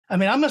I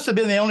mean, I must have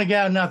been the only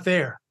guy not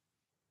there.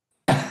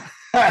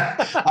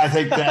 I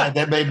think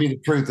that may be the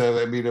truth of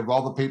it. I mean, of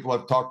all the people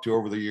I've talked to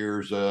over the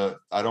years,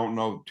 I don't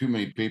know too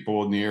many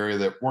people in the area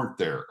that weren't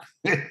there.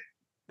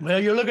 Well,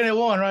 you're looking at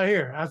one right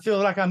here. I feel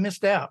like I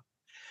missed out.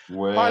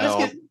 Well, All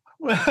right,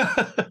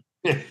 let's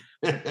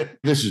get.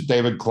 This is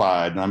David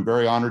Clyde, and I'm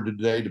very honored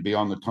today to be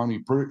on the Tony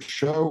Pruitt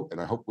Show, and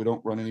I hope we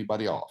don't run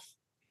anybody off.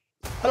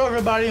 Hello,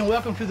 everybody, and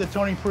welcome to the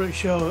Tony Pruitt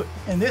Show.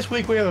 And this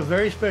week we have a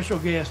very special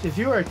guest. If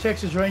you are a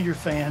Texas Ranger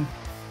fan,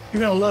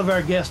 you're going to love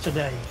our guest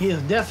today. He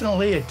is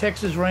definitely a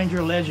Texas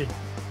Ranger legend.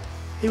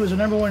 He was the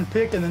 #1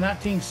 pick in the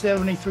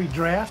 1973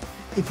 draft.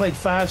 He played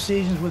 5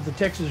 seasons with the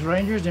Texas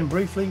Rangers and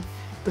briefly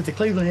with the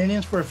Cleveland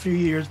Indians for a few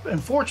years.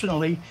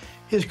 Unfortunately,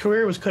 his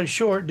career was cut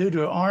short due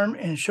to arm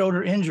and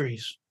shoulder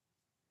injuries.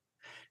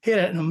 He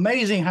had an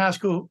amazing high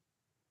school.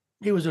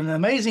 He was an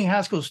amazing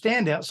high school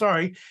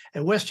standout,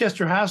 at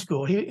Westchester High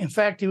School. In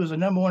fact, he was the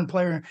 #1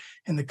 player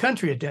in the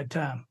country at that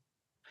time.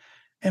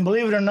 And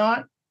believe it or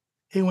not,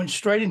 he went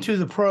straight into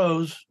the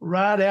pros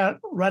right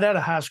out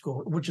of high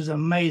school, which is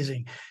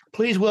amazing.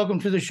 Please welcome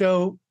to the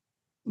show,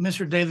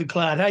 Mr. David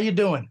Clyde. How you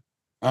doing?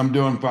 I'm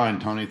doing fine,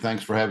 Tony.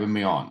 Thanks for having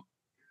me on.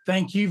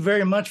 Thank you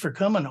very much for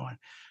coming on.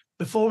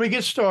 Before we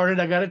get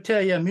started, I got to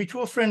tell you, a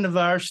mutual friend of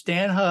ours,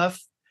 Stan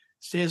Huff,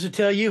 says to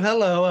tell you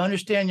hello. I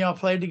understand y'all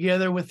played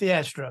together with the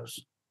Astros.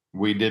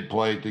 We did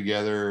play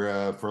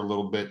together for a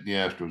little bit in the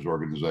Astros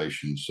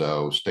organization.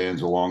 So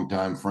Stan's a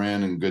longtime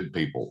friend and good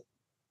people.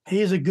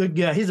 He is a good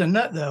guy. He's a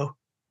nut, though.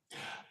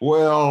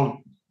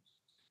 Well,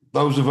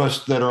 those of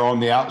us that are on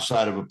the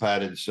outside of a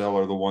padded cell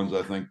are the ones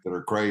I think that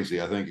are crazy.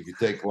 I think if you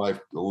take life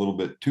a little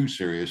bit too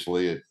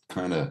seriously, it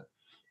kind of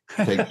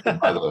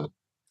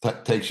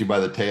takes you by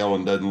the tail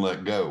and doesn't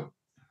let go.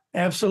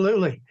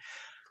 Absolutely.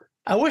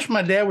 I wish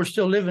my dad were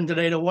still living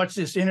today to watch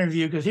this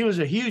interview because he was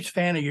a huge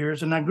fan of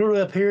yours. And I grew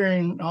up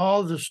hearing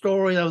all the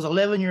stories. I was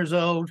 11 years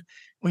old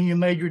when you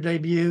made your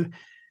debut.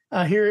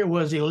 Here it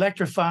was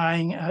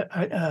electrifying.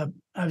 I've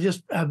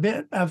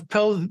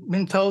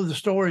been told the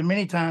story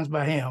many times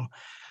by him.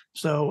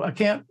 So I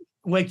can't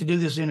wait to do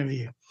this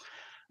interview.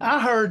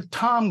 I heard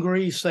Tom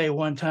Grease say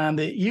one time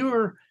that you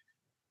were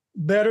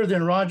better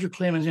than Roger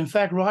Clemens. In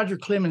fact, Roger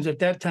Clemens at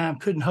that time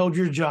couldn't hold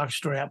your jock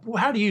strap.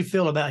 How do you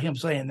feel about him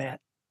saying that?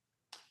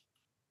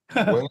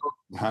 Well,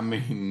 I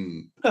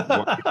mean,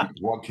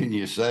 what can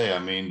you say? I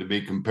mean, to be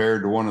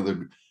compared to one of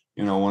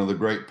the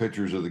great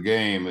pitchers of the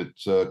game,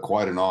 it's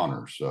quite an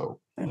honor.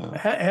 So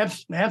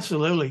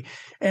absolutely.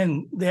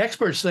 And the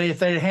experts say if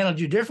they had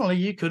handled you differently,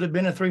 you could have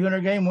been a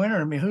 300-game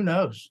winner. I mean, who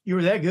knows? You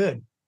were that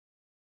good.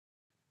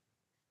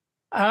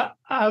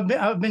 I've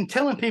been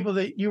telling people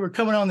that you were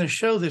coming on this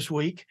show this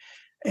week,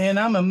 and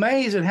I'm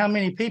amazed at how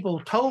many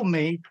people told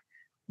me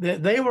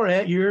that they were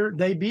at your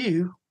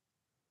debut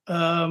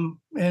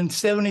in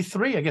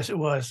 73, I guess it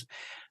was.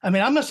 I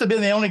mean, I must have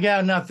been the only guy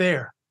not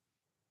there.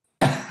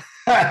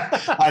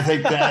 I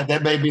think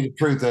that may be the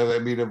truth of it.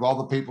 I mean, of all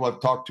the people I've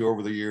talked to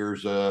over the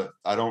years,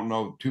 I don't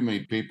know too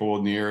many people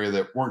in the area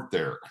that weren't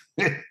there.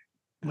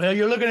 Well,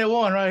 you're looking at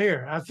one right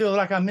here. I feel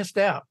like I missed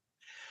out.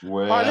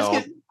 Well,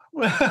 all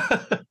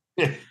right,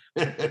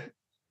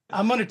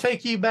 I'm going to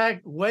take you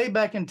way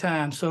back in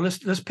time. So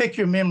let's pick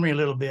your memory a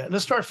little bit.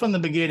 Let's start from the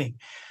beginning.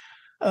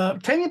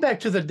 Take me back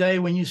to the day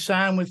when you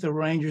signed with the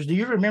Rangers. Do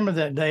you remember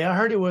that day? I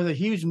heard it was a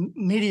huge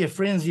media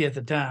frenzy at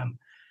the time.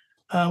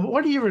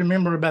 What do you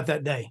remember about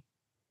that day?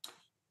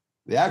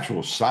 The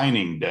actual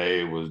signing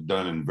day was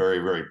done in very,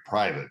 very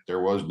private. There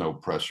was no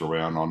press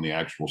around on the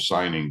actual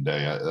signing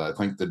day. I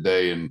think the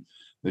day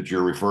that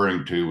you're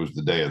referring to was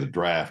the day of the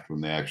draft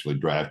when they actually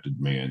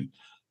drafted me. And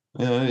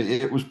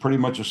it was pretty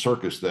much a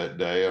circus that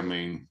day. I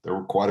mean, there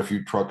were quite a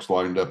few trucks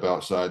lined up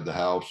outside the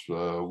house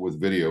with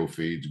video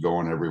feeds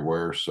going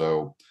everywhere.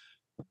 So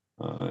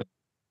I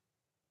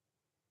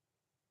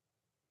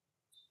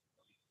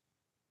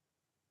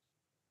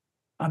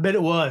bet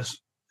it was.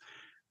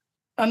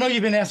 I know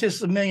you've been asked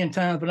this a million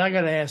times, but I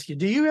got to ask you,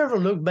 do you ever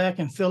look back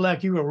and feel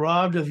like you were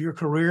robbed of your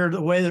career,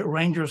 the way that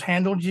Rangers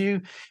handled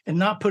you and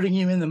not putting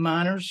you in the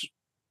minors?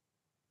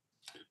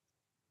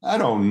 I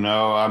don't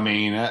know. I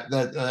mean,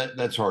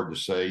 that's hard to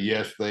say.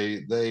 Yes,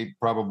 they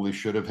probably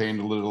should have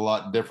handled it a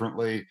lot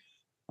differently.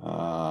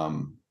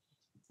 The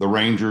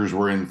Rangers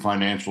were in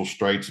financial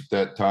straits at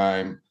that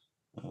time.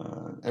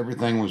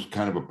 Everything was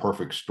kind of a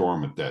perfect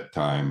storm at that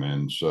time.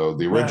 And so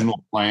the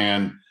original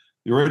plan,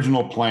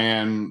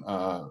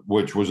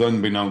 which was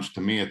unbeknownst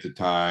to me at the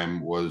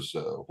time, was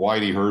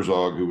Whitey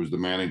Herzog, who was the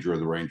manager of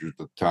the Rangers at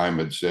the time,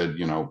 had said,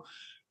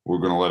 we're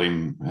going to let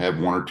him have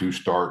 1 or 2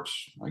 starts,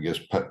 I guess,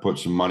 put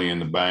some money in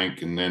the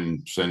bank, and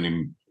then send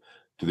him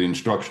to the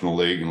instructional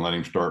league and let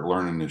him start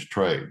learning his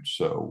trade.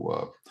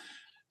 So,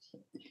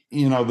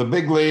 the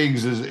big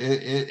leagues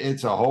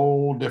it's a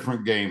whole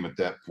different game at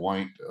that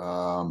point.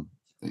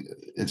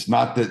 It's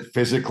not that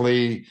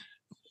physically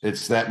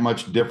it's that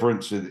much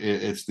difference.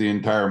 It's the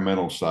entire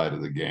mental side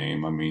of the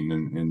game. I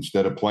mean,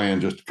 instead of playing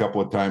just a couple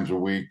of times a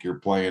week, you're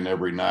playing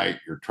every night,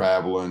 you're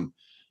traveling.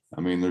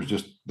 I mean,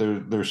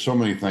 there's so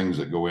many things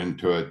that go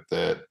into it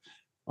that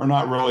are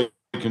not really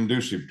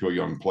conducive to a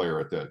young player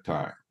at that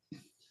time.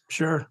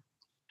 Sure.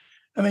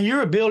 I mean,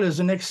 you're billed as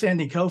the next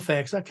Sandy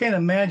Koufax. I can't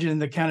imagine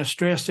the kind of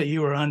stress that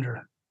you were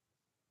under.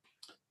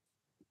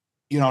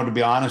 To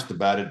be honest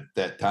about it, at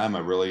that time, I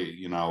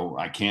really,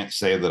 I can't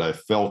say that I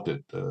felt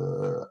it.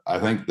 I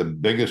think the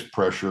biggest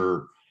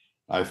pressure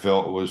I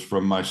felt was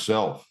from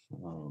myself.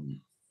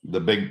 The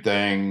big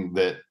thing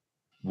that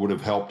would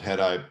have helped had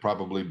I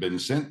probably been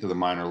sent to the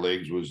minor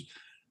leagues was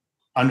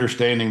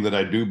understanding that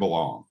I do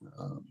belong.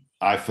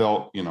 I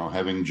felt,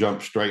 having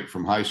jumped straight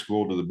from high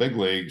school to the big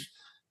leagues,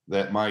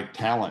 that my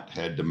talent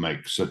had to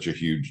make such a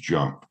huge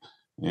jump.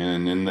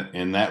 And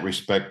in that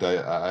respect,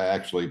 I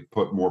actually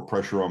put more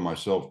pressure on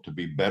myself to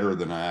be better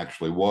than I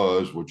actually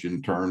was, which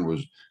in turn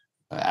was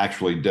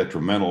actually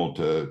detrimental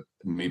to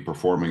me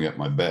performing at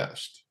my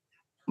best.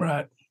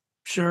 Right.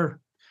 Sure.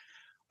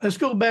 Let's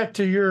go back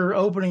to your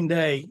opening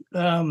day.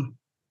 When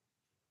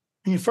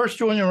you first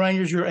joined the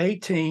Rangers, you're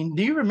 18.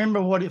 Do you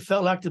remember what it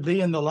felt like to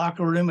be in the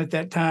locker room at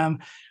that time,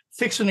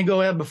 fixing to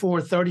go out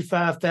before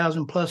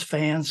 35,000 plus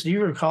fans? Do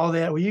you recall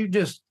that? Were you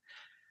just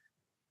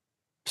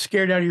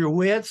scared out of your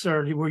wits,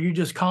 or were you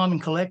just calm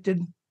and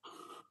collected?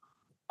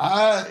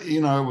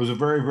 It was a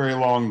very, very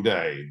long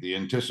day. The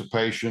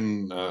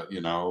anticipation, of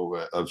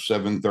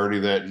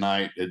 7:30 that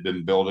night had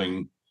been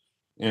building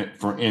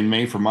in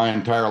me for my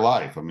entire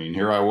life. I mean,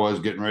 here I was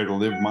getting ready to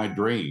live my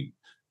dream.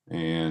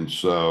 And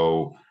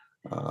so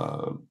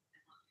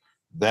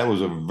that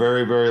was a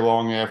very, very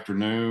long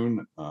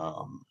afternoon.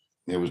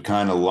 It was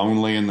kind of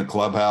lonely in the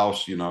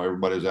clubhouse.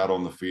 Everybody's out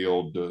on the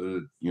field,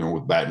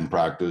 with batting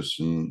practice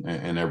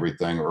and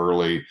everything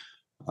early.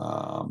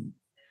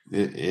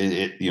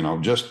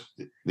 Just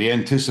the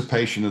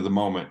anticipation of the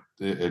moment,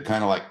 it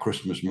kind of like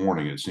Christmas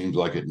morning. It seems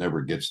like it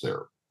never gets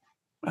there.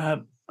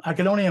 I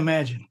can only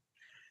imagine.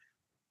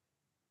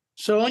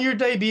 So on your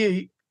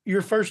debut,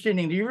 your first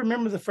inning, do you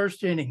remember the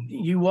first inning?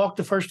 You walked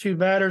the first two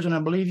batters, and I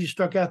believe you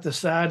struck out the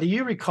side. Do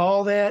you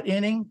recall that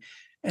inning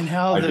and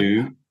how I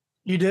do.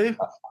 You do?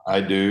 I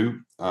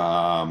do.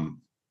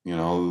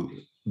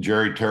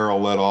 Jerry Terrell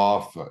led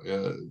off.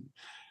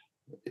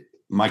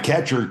 My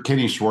catcher,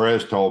 Kenny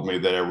Suarez, told me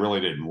that I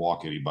really didn't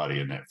walk anybody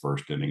in that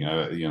first inning.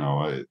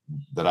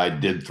 That I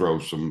did throw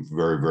some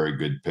very, very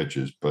good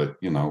pitches. But,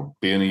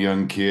 being a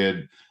young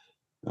kid,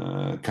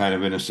 kind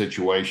of in a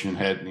situation,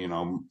 had,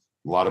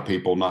 a lot of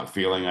people not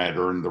feeling I had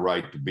earned the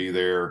right to be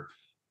there.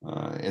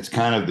 It's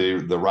kind of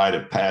the rite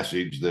of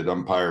passage that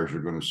umpires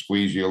are going to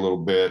squeeze you a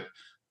little bit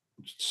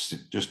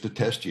just to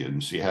test you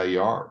and see how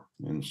you are.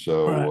 And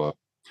so,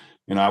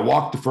 I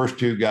walked the first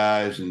two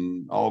guys,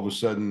 and all of a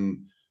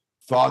sudden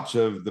thoughts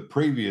of the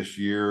previous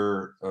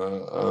year,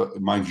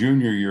 my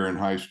junior year in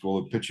high school,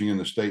 of pitching in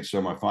the state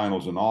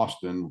semifinals in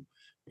Austin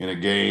in a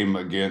game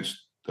against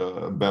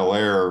Bel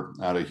Air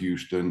out of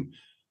Houston,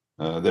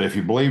 that if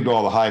you believed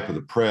all the hype of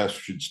the press,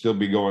 should still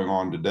be going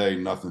on today,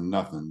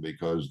 nothing,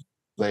 because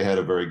they had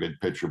a very good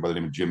pitcher by the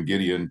name of Jim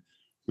Gideon,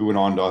 who went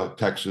on to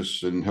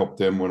Texas and helped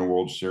them win a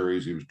World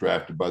Series. He was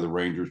drafted by the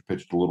Rangers,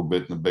 pitched a little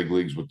bit in the big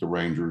leagues with the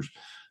Rangers,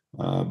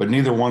 but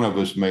neither one of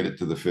us made it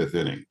to the fifth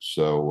inning.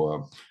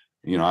 So,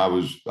 I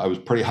was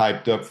pretty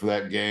hyped up for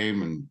that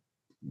game and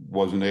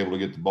wasn't able to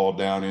get the ball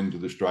down into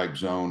the strike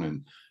zone,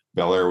 and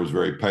Bel Air was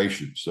very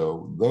patient.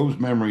 So those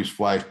memories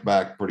flashed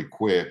back pretty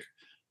quick.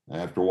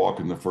 After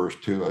walking the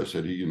first two, I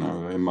said,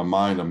 in my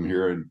mind, I'm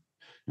here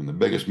in the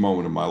biggest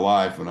moment of my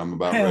life, and I'm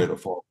about ready to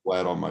fall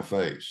flat on my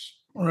face.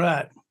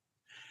 Right.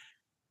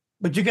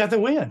 But you got the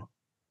win.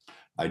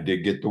 I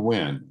did get the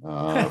win.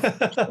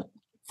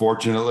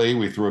 Fortunately,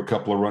 we threw a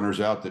couple of runners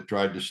out that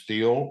tried to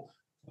steal.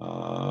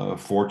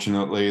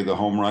 Fortunately, the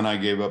home run I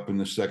gave up in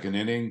the second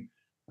inning,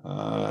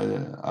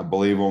 I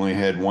believe only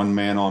had one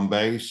man on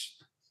base.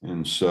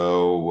 And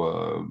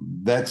so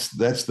that's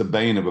the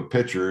bane of a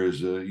pitcher, is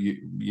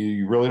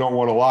you really don't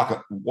want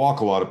to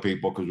walk a lot of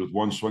people, because with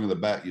one swing of the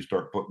bat, you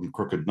start putting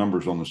crooked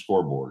numbers on the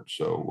scoreboard.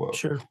 So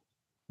sure.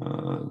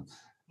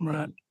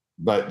 Right.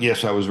 But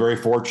yes, I was very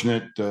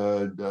fortunate.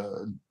 Bill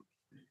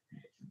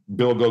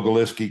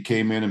Gogoliski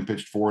came in and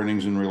pitched 4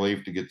 innings in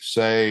relief to get the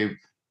save.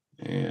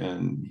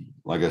 And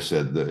like I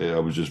said, I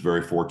was just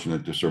very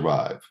fortunate to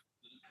survive.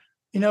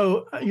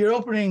 Your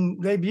opening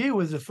debut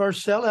was the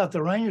first sellout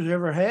the Rangers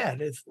ever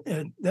had.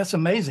 That's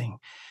amazing.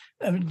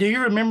 I mean, do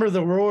you remember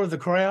the roar of the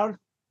crowd?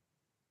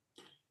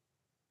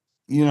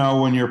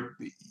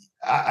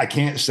 I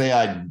can't say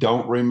I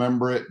don't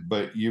remember it,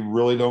 but you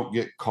really don't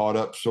get caught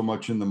up so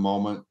much in the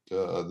moment.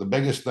 The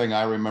biggest thing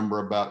I remember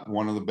about,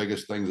 one of the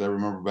biggest things I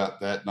remember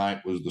about that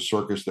night, was the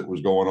circus that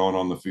was going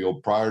on the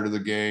field prior to the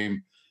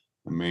game.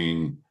 I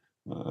mean,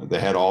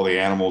 they had all the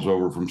animals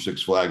over from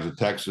Six Flags of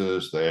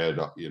Texas. They had,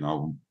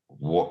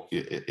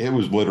 it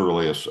was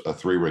literally a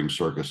 3-ring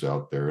circus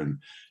out there.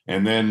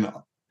 And then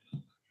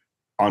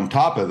on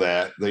top of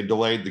that, they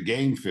delayed the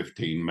game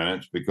 15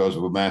 minutes because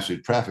of a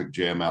massive traffic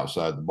jam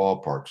outside the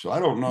ballpark. So I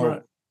don't know,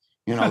 right.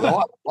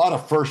 A lot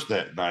of firsts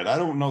that night. I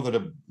don't know that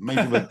a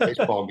Major League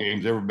Baseball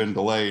game's ever been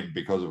delayed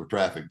because of a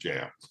traffic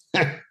jam.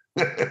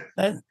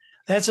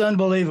 That's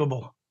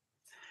unbelievable.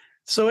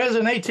 So as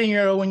an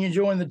 18-year-old, when you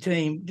joined the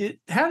team,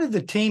 how did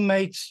the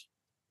teammates,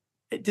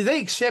 did they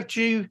accept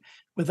you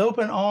with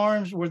open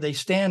arms? Were they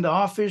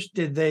standoffish?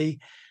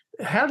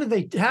 How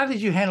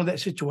did you handle that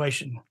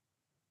situation?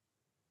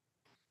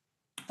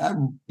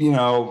 You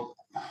know,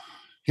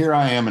 here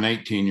I am, an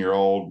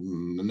 18-year-old,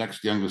 and the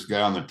next youngest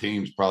guy on the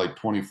team is probably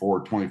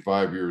 24,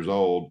 25 years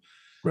old.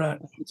 Right.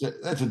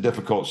 That's a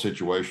difficult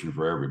situation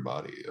for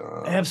everybody.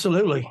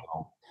 Absolutely.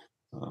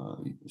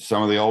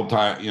 Some of the old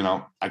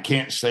time, I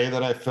can't say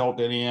that I felt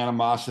any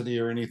animosity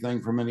or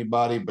anything from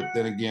anybody, but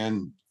then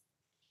again,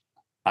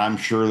 I'm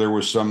sure there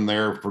was some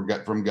there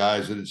from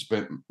guys that had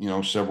spent,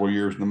 several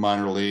years in the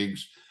minor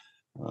leagues.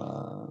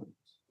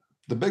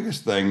 The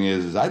biggest thing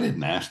is I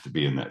didn't ask to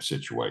be in that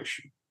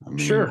situation. I mean,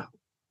 sure.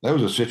 That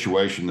was a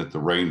situation that the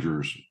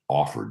Rangers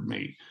offered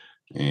me.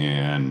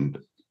 And,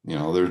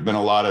 there's been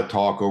a lot of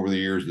talk over the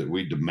years that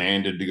we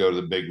demanded to go to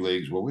the big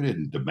leagues. Well, we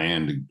didn't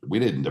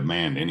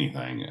demand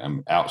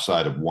anything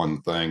outside of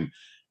one thing.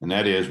 And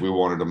that is we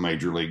wanted a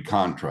major league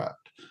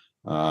contract.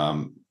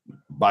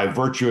 By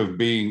virtue of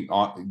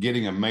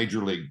getting a major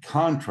league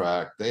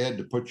contract, they had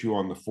to put you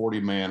on the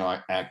 40-man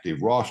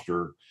active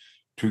roster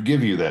to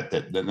give you that.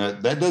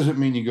 That doesn't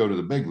mean you go to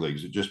the big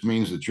leagues. It just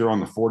means that you're on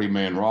the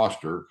 40-man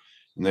roster,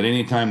 and that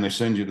anytime they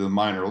send you to the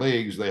minor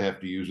leagues, they have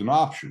to use an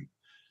option.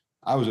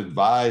 I was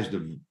advised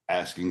of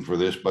asking for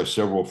this by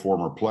several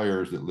former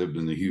players that lived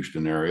in the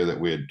Houston area that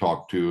we had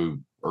talked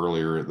to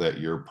earlier that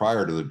year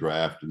prior to the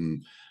draft,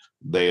 and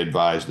they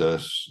advised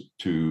us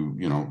to,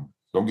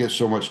 don't get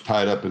so much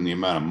tied up in the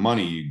amount of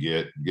money you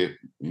get.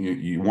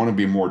 You want to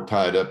be more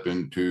tied up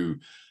into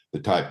the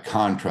type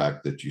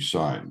contract that you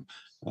sign.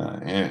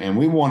 And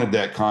we wanted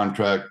that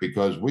contract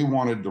because we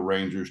wanted the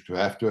Rangers to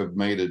have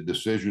made a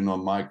decision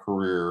on my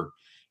career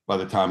by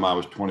the time I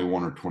was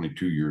 21 or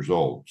 22 years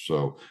old.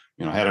 So,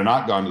 had I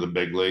not gone to the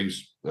big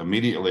leagues,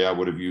 immediately I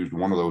would have used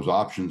one of those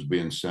options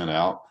being sent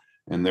out.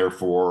 And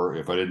therefore,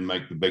 if I didn't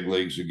make the big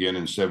leagues again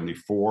in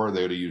 74,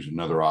 they would have used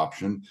another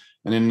option.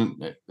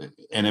 And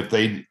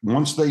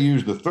once they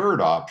use the third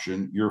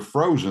option, you're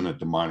frozen at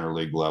the minor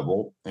league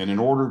level. And in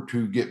order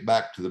to get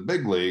back to the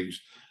big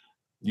leagues,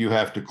 you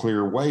have to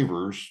clear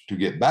waivers to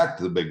get back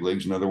to the big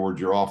leagues. In other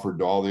words, you're offered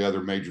to all the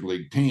other major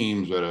league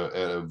teams at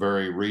a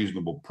very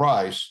reasonable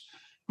price.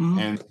 Mm-hmm.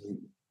 And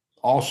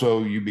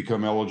also you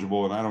become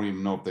eligible, and I don't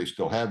even know if they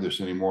still have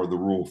this anymore, the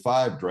Rule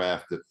 5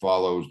 draft that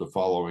follows the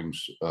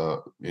followings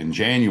in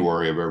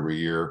January of every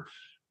year,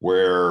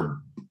 where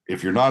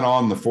if you're not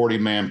on the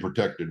 40-man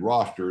protected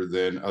roster,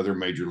 then other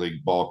major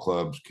league ball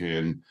clubs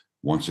can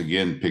once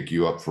again pick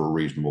you up for a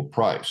reasonable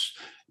price.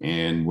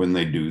 And when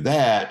they do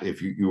that,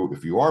 if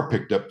you are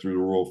picked up through the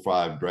Rule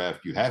 5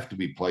 draft, you have to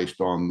be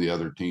placed on the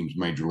other team's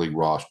major league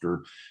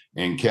roster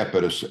and kept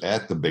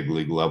at the big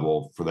league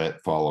level for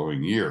that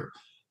following year.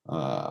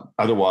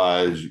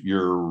 Otherwise,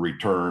 you're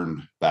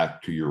returned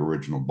back to your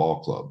original ball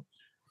club.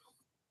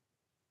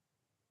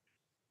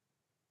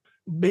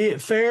 Be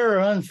it fair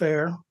or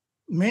unfair,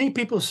 many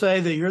people say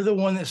that you're the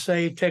one that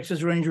saved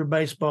Texas Ranger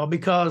baseball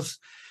because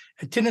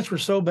attendance were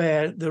so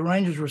bad, the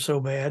Rangers were so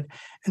bad,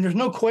 and there's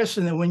no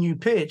question that when you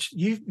pitched,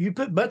 you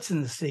put butts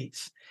in the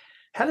seats.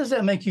 How does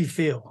that make you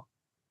feel?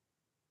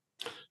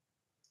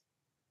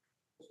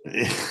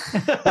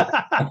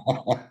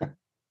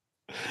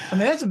 I mean,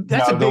 that's a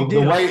big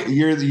deal. The way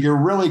you're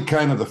really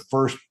kind of the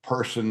first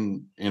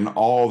person in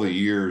all the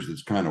years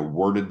that's kind of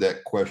worded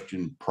that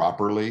question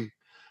properly.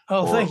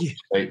 Oh, thank you.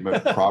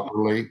 Statement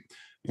properly.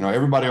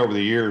 Everybody over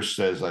the years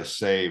says I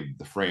saved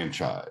the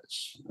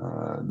franchise.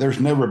 There's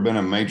never been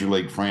a major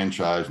league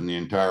franchise in the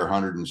entire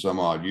 100 and some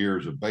odd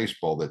years of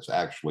baseball that's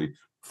actually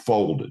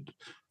folded.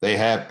 They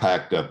have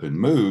packed up and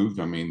moved.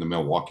 I mean, the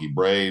Milwaukee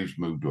Braves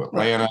moved to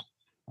Atlanta. Right.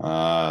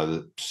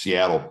 The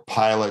Seattle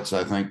Pilots,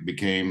 I think,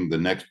 became the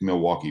next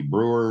Milwaukee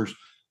Brewers.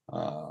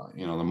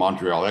 The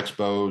Montreal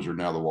Expos are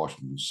now the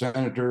Washington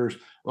Senators.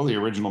 Well, the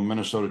original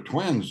Minnesota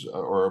Twins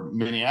or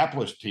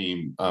Minneapolis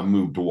team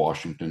moved to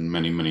Washington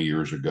many, many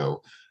years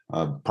ago,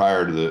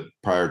 prior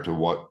to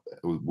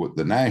what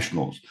the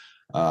Nationals.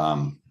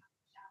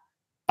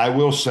 I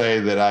will say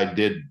that I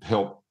did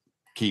help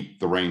keep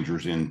the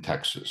Rangers in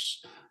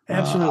Texas.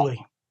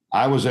 Absolutely.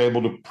 I was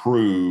able to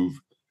prove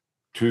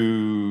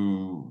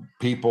to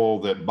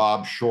people that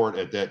Bob Short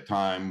at that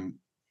time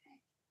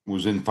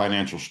was in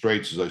financial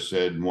straits, as I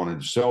said,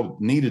 and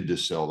needed to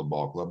sell the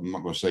ball club. I'm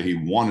not going to say he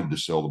wanted to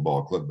sell the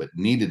ball club, but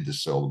needed to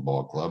sell the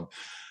ball club.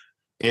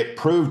 It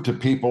proved to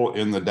people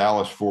in the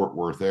Dallas-Fort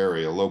Worth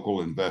area,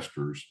 local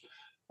investors,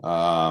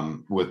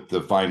 with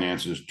the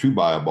finances to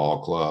buy a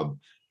ball club,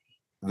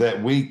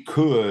 that we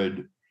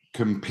could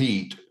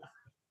compete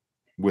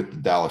with the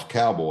Dallas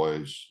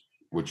Cowboys,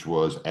 which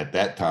was at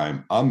that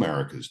time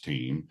America's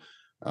team,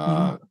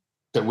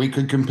 that we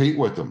could compete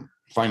with them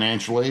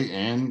financially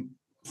and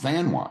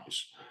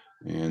fan-wise.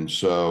 And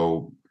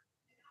so,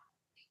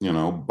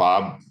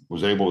 Bob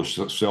was able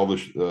to sell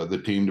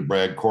the team to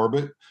Brad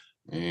Corbett,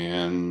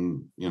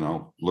 and,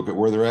 look at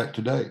where they're at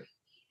today.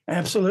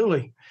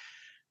 Absolutely.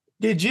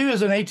 Did you,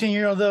 as an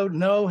 18-year-old, though,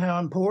 know how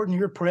important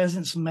your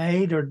presence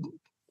made, or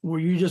were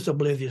you just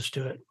oblivious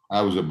to it?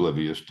 I was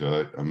oblivious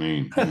to it. I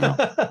mean,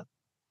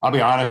 I'll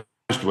be honest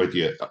with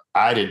you.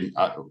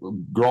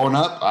 Growing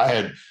up,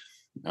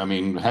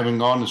 having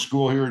gone to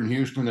school here in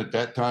Houston at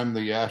that time,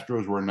 the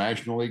Astros were a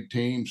National League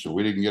team, so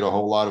we didn't get a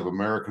whole lot of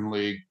American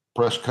League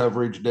press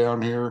coverage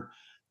down here.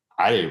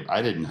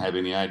 I didn't have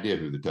any idea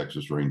who the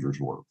Texas Rangers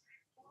were.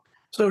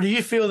 So do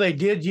you feel they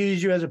did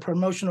use you as a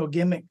promotional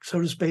gimmick, so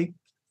to speak?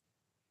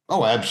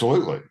 Oh,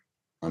 absolutely.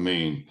 I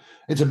mean,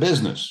 it's a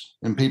business,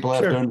 and people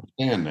have to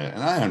understand that,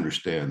 and I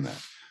understand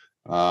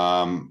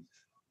that.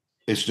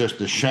 It's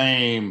just a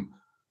shame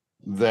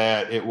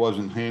that it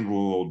wasn't handled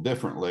a little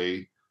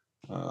differently,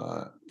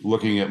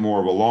 looking at more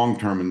of a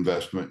long-term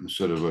investment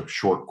instead of a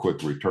short,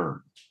 quick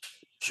return.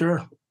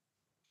 Sure.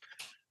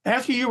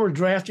 After you were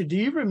drafted, do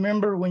you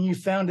remember when you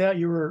found out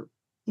you were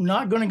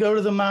not going to go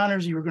to the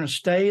minors, you were going to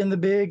stay in the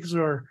bigs,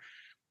 or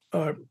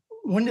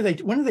when did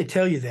they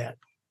tell you that?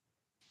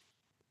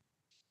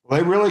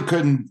 They really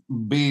couldn't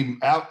be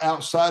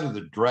outside of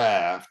the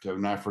draft,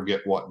 and I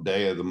forget what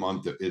day of the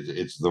month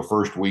it's the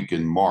first week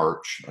in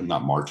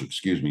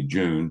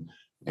June.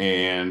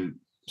 And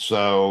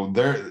so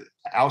they're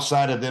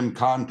outside of them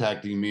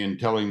contacting me and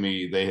telling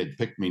me they had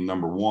picked me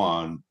number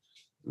one.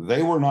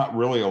 They were not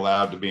really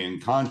allowed to be in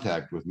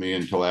contact with me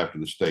until after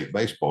the state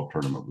baseball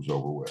tournament was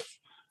over with.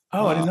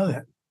 Oh, I didn't know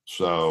that.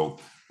 So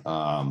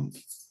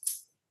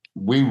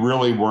we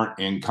really weren't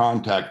in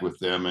contact with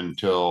them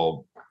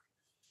until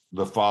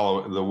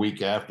the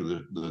week after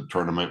the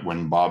tournament,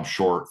 when Bob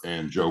Short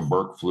and Joe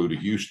Burke flew to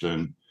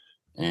Houston,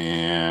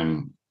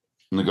 and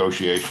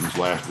negotiations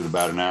lasted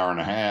about an hour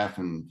and a half.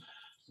 And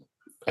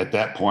at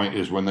that point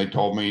is when they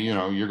told me,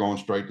 you're going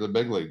straight to the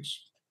big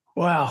leagues.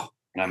 Wow.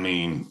 I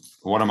mean,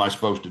 what am I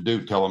supposed to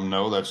do? Tell them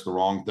no, that's the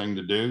wrong thing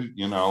to do.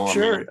 Sure. I mean,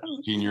 a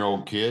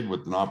 15-year-old kid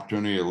with an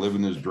opportunity of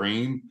living his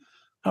dream.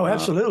 Oh,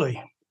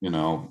 absolutely.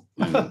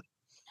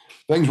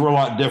 Things were a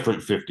lot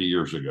different 50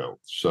 years ago.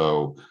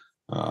 So,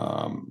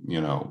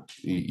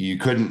 you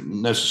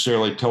couldn't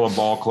necessarily tell a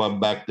ball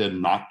club back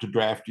then not to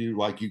draft you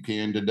like you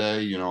can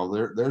today.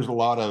 There's a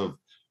lot of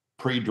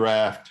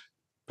pre-draft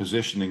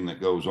positioning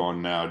that goes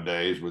on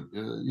nowadays with,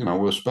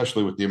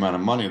 especially with the amount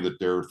of money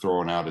that they're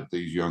throwing out at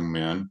these young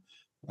men.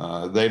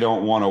 They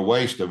don't want to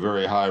waste a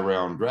very high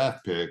round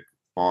draft pick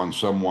on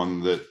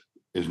someone that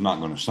is not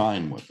going to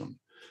sign with them.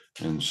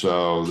 And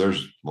so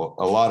there's a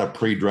lot of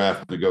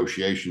pre-draft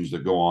negotiations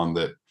that go on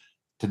that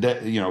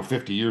today,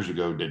 50 years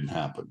ago didn't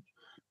happen.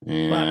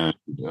 And,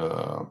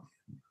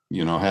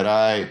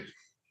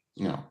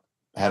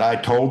 had I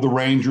told the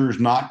Rangers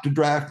not to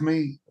draft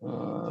me,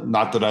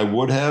 not that I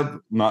would have,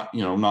 not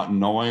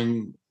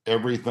knowing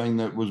everything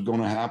that was going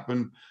to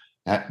happen,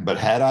 but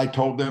had I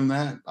told them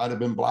that, I'd have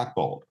been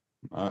blackballed.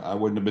 I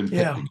wouldn't have been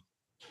picked. Yeah.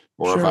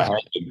 Or if I had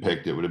been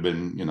picked, it would have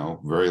been,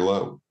 very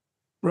low.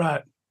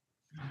 Right.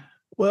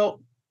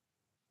 Well,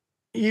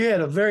 you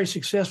had a very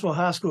successful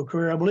high school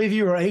career. I believe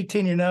you were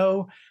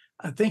 18-0.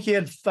 I think you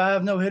had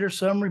 5 no-hitters.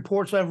 Some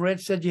reports I've read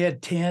said you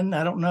had 10.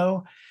 I don't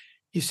know.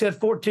 You set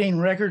 14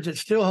 records that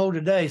still hold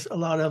today, a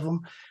lot of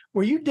them.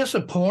 Were you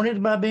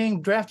disappointed by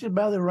being drafted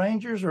by the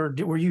Rangers, or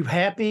were you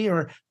happy,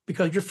 or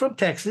because you're from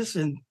Texas,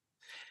 and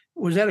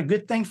was that a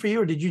good thing for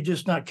you, or did you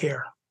just not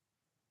care?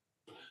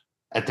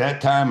 At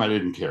that time, I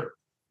didn't care.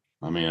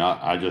 I mean,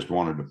 I just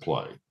wanted to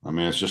play. I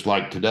mean, it's just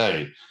like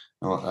today,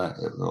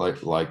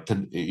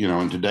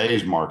 in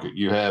today's market,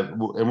 you have, and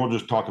we'll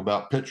just talk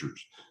about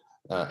pitchers.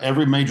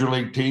 Every major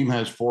league team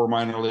has 4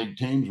 minor league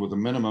teams with a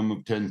minimum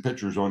of 10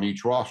 pitchers on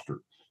each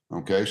roster.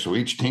 Okay, so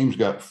each team's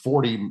got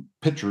 40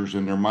 pitchers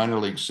in their minor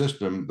league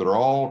system that are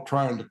all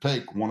trying to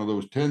take one of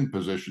those 10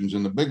 positions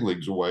in the big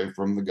leagues away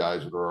from the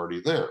guys that are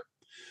already there.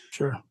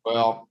 Sure.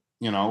 Well,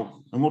 and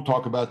we'll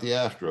talk about the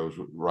Astros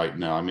right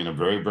now. I mean, a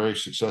very, very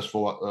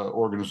successful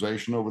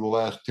organization over the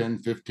last 10,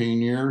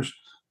 15 years.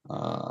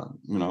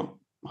 Who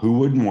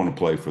wouldn't want to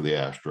play for the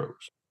Astros?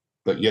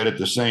 But yet at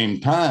the same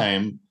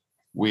time,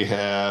 we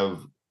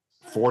have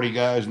 40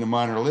 guys in the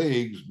minor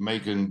leagues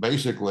making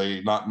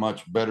basically not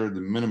much better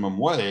than minimum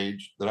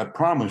wage that I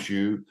promise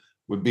you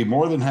would be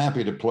more than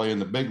happy to play in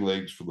the big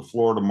leagues for the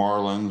Florida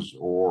Marlins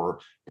or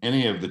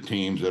any of the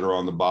teams that are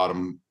on the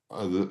bottom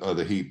of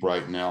the heap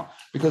right now,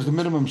 because the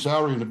minimum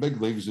salary in the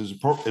big leagues is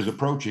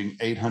approaching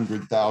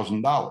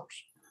 $800,000.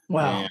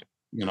 Wow. And,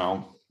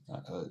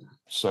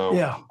 so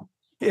yeah.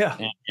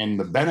 And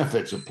the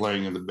benefits of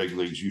playing in the big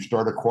leagues, you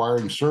start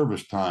acquiring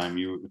service time,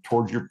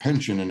 towards your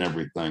pension and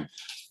everything.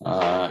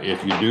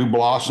 If you do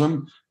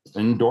blossom,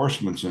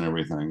 endorsements and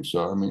everything.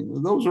 So, I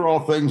mean, those are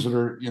all things that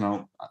are,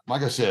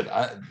 like I said,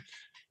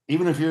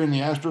 even if you're in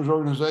the Astros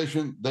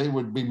organization, they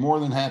would be more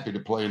than happy to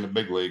play in the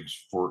big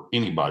leagues for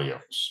anybody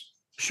else.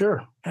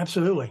 Sure,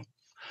 absolutely.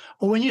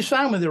 Well, when you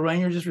signed with the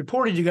Rangers, it's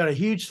reported you got a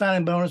huge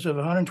signing bonus of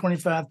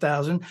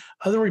 $125,000.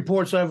 Other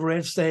reports I've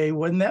read say it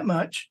wasn't that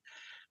much,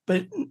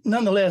 but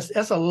nonetheless,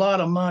 that's a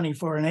lot of money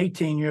for an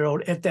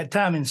 18-year-old at that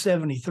time in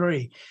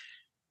 '73.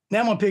 Now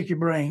I'm going to pick your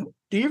brain.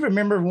 Do you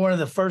remember one of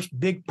the first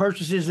big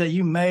purchases that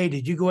you made?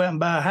 Did you go out and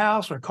buy a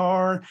house or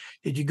car?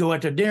 Did you go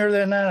out to dinner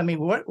that night? I mean,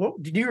 what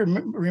did you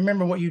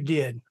remember what you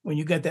did when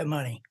you got that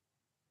money?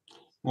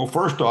 Well,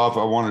 first off,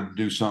 I wanted to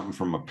do something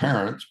for my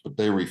parents, but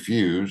they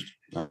refused.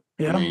 I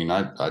Yeah. mean,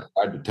 I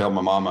had to tell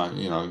my mama,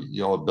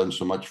 y'all have done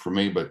so much for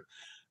me, but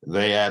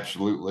they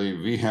absolutely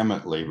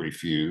vehemently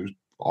refused,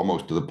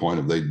 almost to the point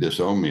of they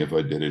disown me if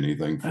I did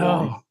anything for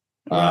them.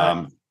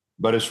 Right.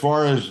 But as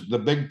far as the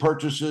big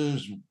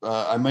purchases,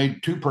 I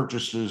made two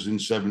purchases in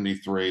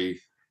 '73.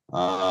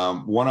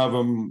 One of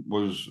them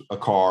was a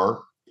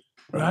car.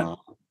 Right.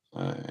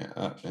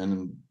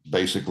 And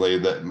basically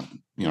that,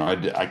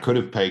 I could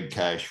have paid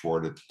cash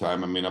for it at the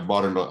time. I mean, I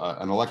bought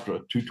an Electra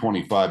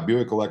 225,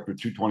 Buick Electra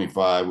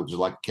 225, which is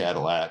like a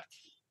Cadillac.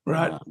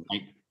 Right.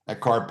 That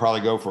car would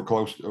probably go for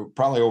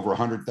probably over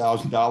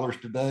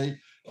 $100,000 today.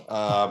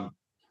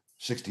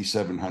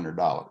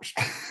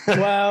 $6,700.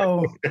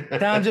 Wow.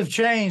 Times have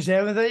changed,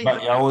 haven't they?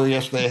 But, well,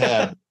 yes, they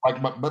have.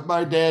 But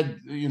my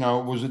dad,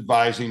 was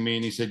advising me,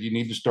 and he said, you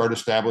need to start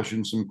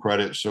establishing some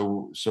credit.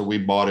 So we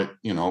bought it,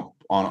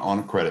 on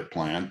a credit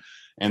plan.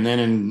 And then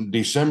in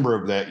December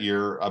of that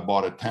year, I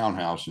bought a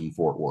townhouse in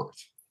Fort Worth.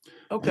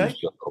 Okay.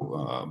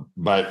 So,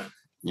 but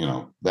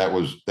that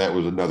was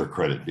another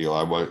credit deal.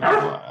 I was,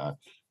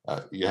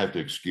 you have to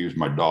excuse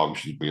my dog.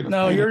 She's being a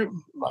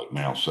pain right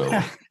now. So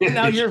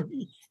no,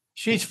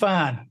 she's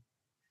fine.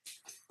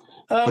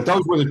 But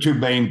those were the two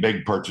main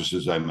big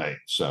purchases I made.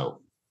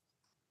 So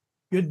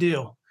good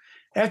deal.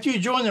 After you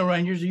joined the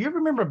Rangers, do you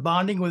remember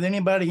bonding with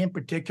anybody in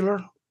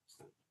particular?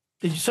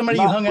 Did somebody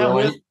you hung out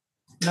with?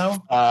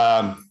 No.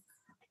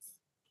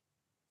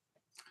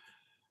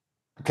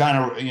 Kind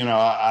of,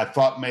 I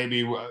thought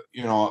maybe,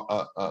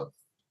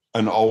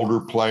 an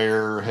older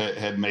player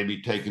had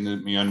maybe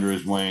taken me under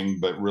his wing,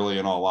 but really,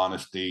 in all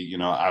honesty,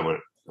 I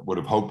would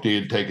have hoped he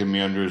had taken me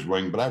under his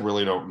wing, but I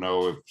really don't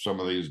know if some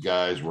of these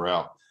guys were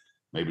out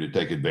maybe to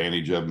take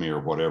advantage of me or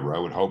whatever. I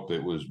would hope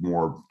it was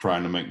more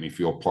trying to make me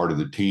feel part of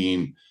the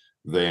team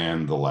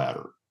than the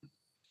latter.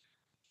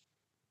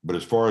 But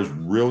as far as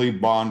really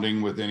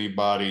bonding with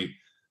anybody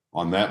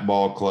on that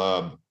ball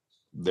club,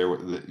 there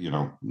were,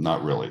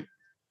 not really.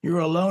 You're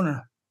a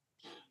loner.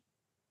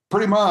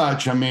 Pretty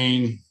much. I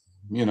mean,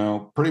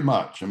 pretty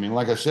much. I mean,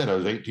 like I said, I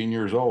was 18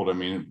 years old. I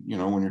mean,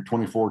 when you're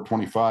 24,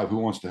 25, who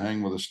wants to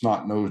hang with a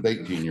snot-nosed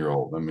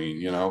 18-year-old? I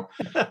mean, yeah,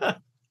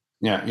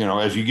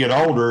 as you get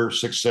older,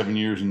 6, 7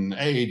 years in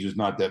age is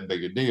not that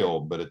big a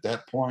deal. But at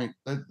that point,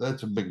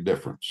 that's a big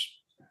difference.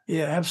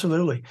 Yeah,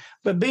 absolutely.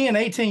 But being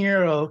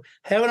 18-year-old,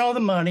 having all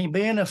the money,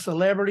 being a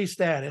celebrity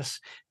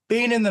status,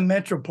 being in the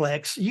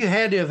Metroplex, you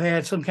had to have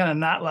had some kind of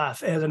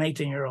nightlife as an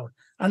 18-year-old.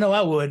 I know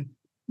I would.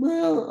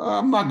 Well,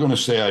 I'm not going to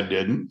say I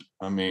didn't.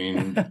 I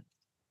mean,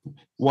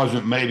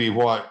 wasn't maybe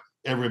what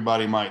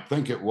everybody might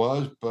think it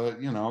was, but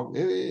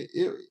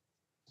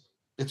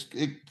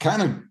it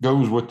kind of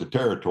goes with the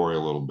territory a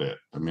little bit.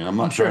 I mean, I'm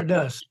not sure trying it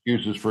does. to make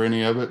excuses for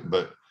any of it,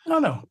 but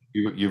no.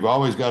 You've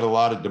always got a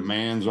lot of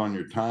demands on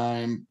your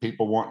time,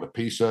 people wanting a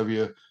piece of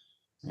you.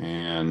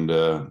 And,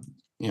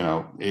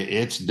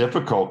 it's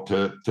difficult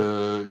to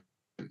try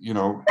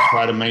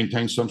to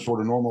maintain some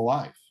sort of normal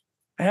life.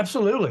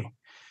 Absolutely.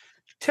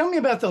 Tell me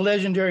about the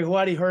legendary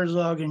Whitey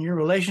Herzog and your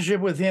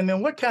relationship with him,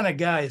 and what kind of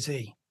guy is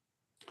he?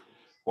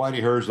 Whitey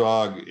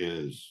Herzog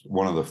is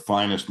one of the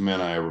finest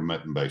men I ever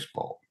met in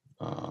baseball.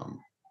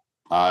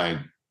 I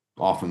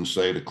often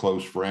say to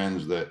close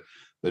friends that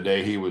the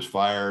day he was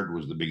fired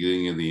was the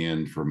beginning of the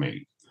end for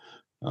me.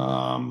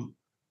 Whitey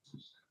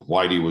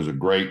was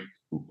great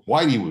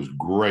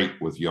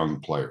with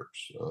young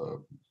players.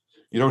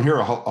 You don't hear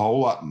a whole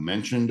lot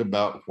mentioned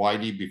about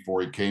Whitey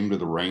before he came to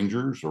the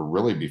Rangers, or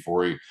really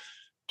before he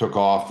took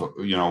off,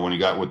 when he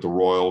got with the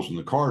Royals and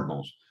the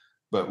Cardinals.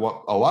 But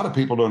what a lot of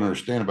people don't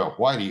understand about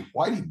Whitey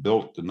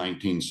built the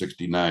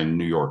 1969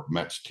 New York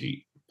Mets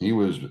team. He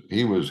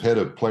was head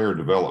of player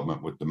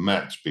development with the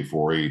Mets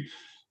before he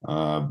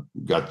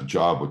got the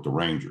job with the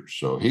Rangers.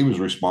 So he was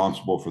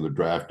responsible for the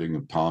drafting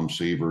of Tom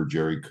Seaver,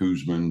 Jerry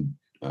Koosman,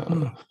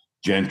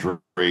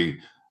 Gentry,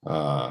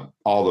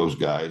 all those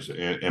guys,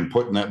 and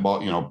putting that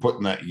ball,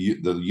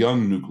 the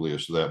young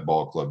nucleus of that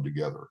ball club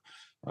together.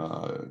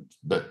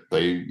 That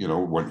they,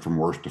 went from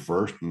worst to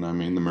first. And I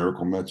mean, the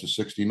Miracle Mets of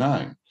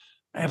 '69.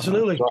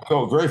 Absolutely. So I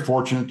felt very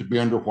fortunate to be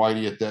under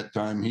Whitey at that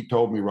time. He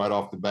told me right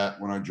off the bat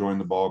when I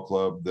joined the ball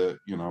club that,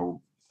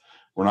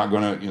 we're not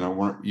going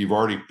to, you've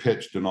already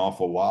pitched an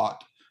awful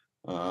lot.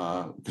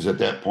 Because at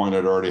that point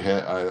I'd already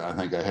had, I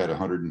think I had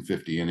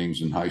 150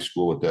 innings in high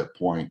school at that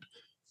point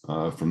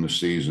from the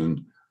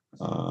season.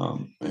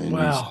 And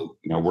wow.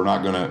 he said, we're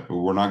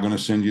not going to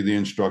send you the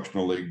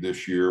instructional league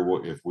this year.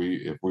 If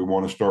we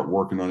want to start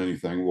working on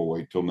anything, we'll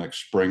wait till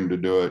next spring to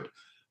do it.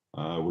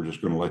 We're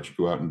just going to let you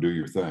go out and do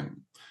your thing.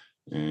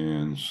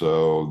 And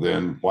so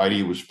then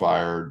Whitey was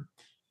fired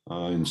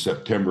in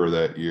September of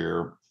that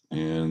year.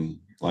 And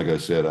like I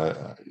said,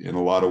 in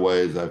a lot of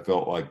ways, I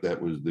felt like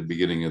that was the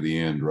beginning of the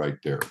end right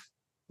there.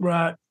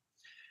 Right.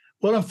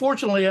 Well,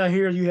 unfortunately, I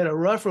hear you had a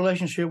rough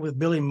relationship with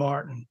Billy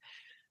Martin.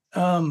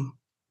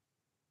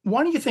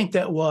 Why do you think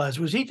that was?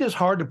 Was he just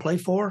hard to play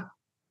for?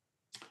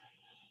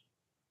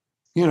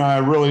 I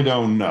really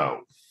don't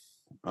know.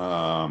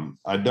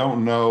 I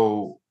don't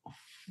know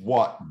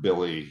what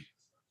Billy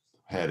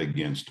had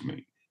against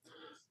me.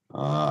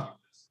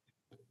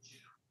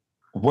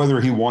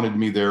 Whether he wanted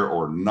me there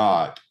or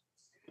not,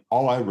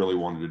 all I really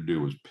wanted to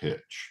do was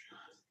pitch.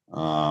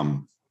 I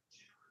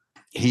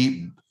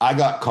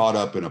got caught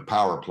up in a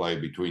power play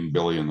between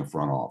Billy and the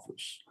front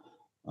office.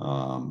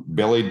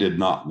 Billy did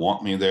not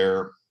want me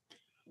there.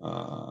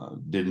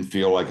 Didn't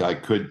feel like I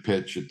could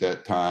pitch at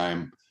that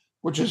time,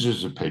 which is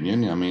his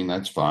opinion. I mean,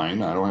 that's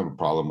fine. I don't have a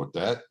problem with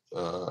that.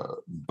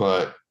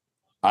 But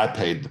I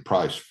paid the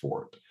price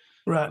for it.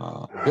 Right.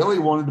 Billy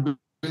wanted to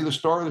be the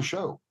star of the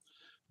show.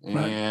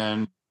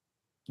 And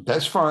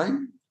that's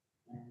fine.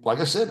 Like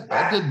I said,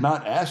 I did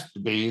not ask to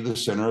be the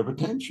center of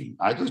attention.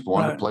 I just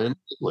wanted to play in the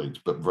big leagues,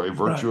 but by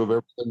virtue of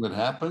everything that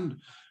happened,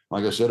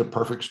 like I said, a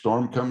perfect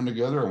storm coming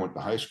together. I went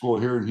to high school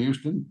here in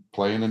Houston,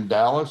 playing in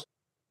Dallas.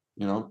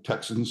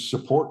 Texans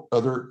support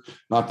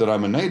not that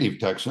I'm a native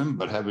Texan,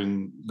 but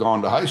having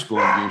gone to high school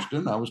in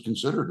Houston, I was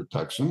considered a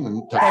Texan,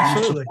 and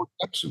Texans support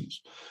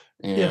Texans.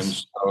 And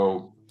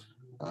so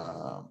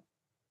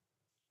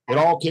it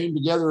all came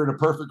together in a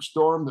perfect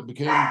storm that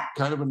became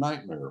kind of a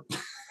nightmare.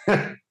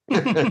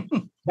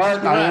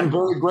 But I am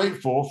very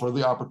grateful for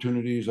the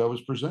opportunities I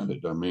was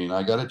presented. I mean,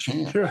 I got a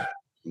chance. Sure.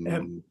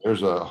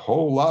 There's a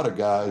whole lot of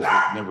guys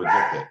that never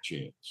get that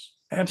chance.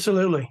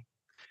 Absolutely.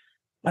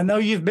 I know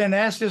you've been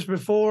asked this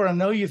before. I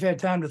know you've had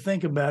time to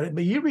think about it,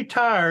 but you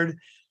retired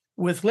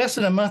with less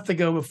than a month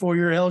ago before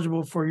you're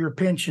eligible for your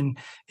pension.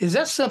 Is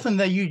that something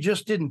that you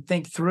just didn't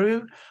think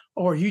through,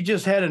 or you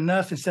just had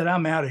enough and said,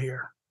 I'm out of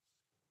here?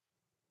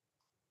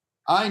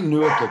 I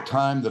knew at the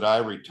time that I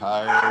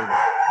retired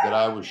that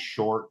I was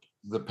short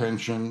the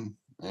pension,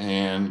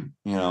 and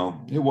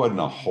it wasn't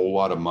a whole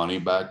lot of money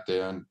back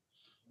then.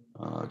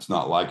 It's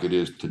not like it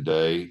is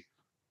today.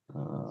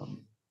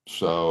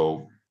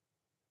 So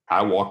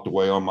I walked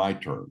away on my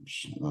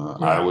terms.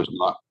 I was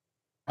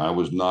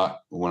not,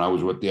 when I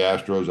was with the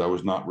Astros, I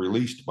was not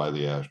released by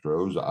the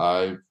Astros.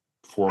 I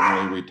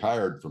formally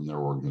retired from their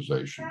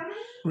organization.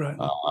 Right.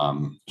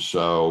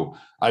 So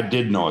I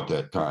did know at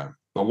that time.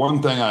 But one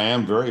thing I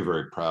am very,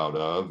 very proud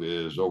of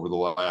is over the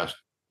last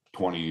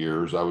 20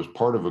 years, I was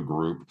part of a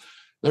group.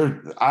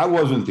 I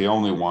wasn't the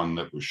only one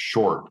that was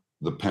short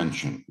the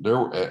pension.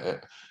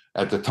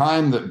 At the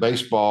time that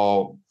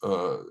baseball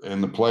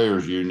and the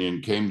players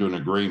union came to an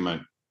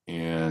agreement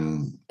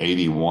in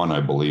 81, I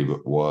believe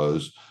it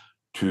was,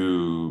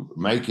 to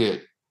make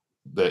it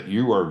that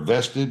you are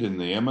vested in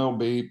the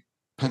MLB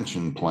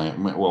pension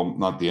plan. Well,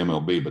 not the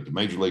MLB, but the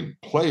Major League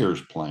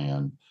Players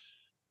plan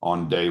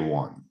on day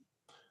one.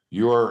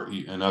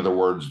 In other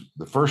words,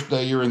 the first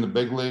day you're in the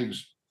big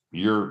leagues,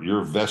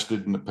 you're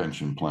vested in the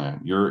pension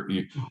plan.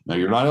 Now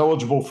you're not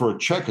eligible for a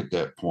check at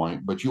that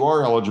point, but you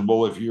are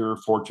eligible if you're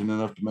fortunate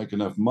enough to make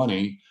enough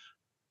money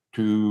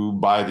to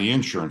buy the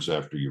insurance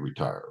after you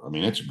retire. I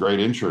mean, it's a great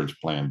insurance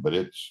plan, but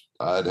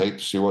I'd hate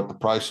to see what the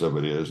price of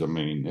it is. I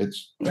mean,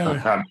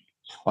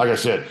 like I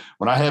said,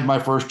 when I had my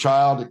first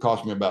child, it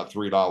cost me about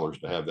 $3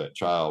 to have that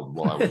child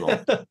while I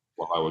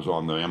was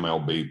on the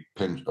MLB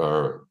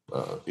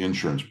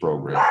insurance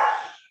program.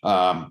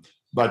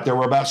 But there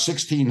were about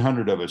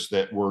 1,600 of us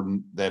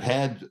that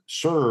had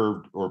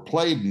served or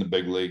played in the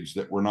big leagues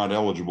that were not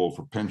eligible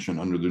for pension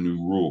under the new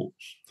rules.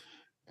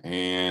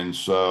 And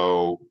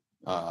so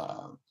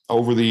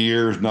over the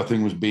years,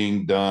 nothing was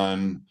being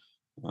done.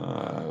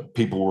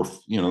 People were,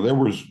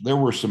 there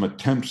were some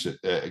attempts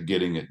at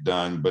getting it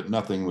done, but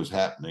nothing was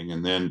happening.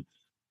 And then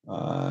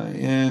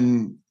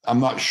I'm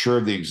not sure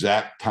of the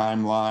exact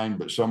timeline,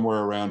 but somewhere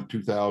around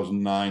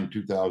 2009,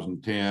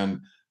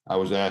 2010, I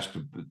was asked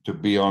to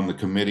be on the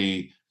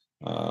committee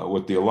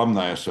with the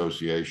Alumni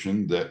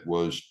Association that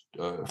was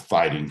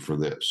fighting for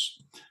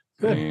this.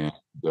 Good.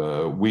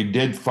 And we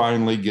did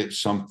finally get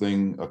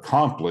something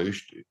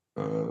accomplished.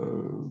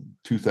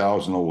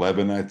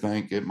 2011, I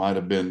think it might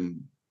have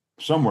been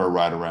somewhere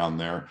right around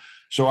there.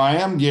 So I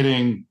am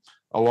getting,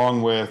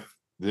 along with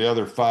the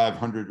other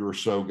 500 or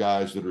so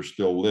guys that are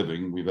still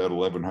living, we've had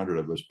 1,100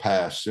 of us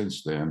pass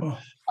since then.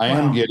 I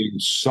am getting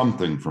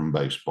something from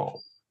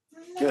baseball.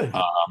 Good.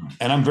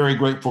 And I'm very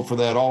grateful for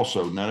that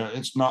also. Now,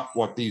 it's not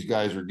what these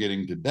guys are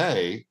getting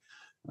today.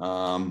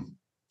 But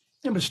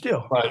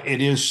still. But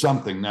it is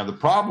something. Now, the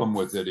problem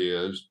with it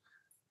is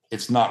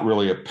it's not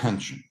really a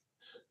pension.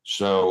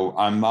 So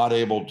I'm not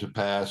able to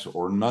pass,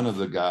 or none of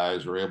the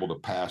guys are able to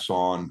pass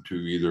on to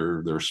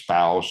either their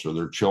spouse or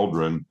their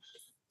children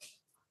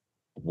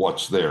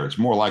what's there. It's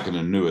more like an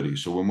annuity.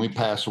 So when we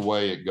pass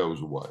away, it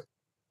goes away.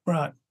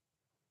 Right.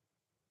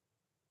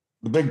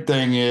 The big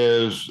thing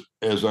is,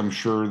 as I'm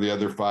sure the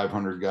other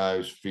 500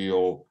 guys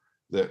feel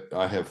that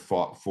I have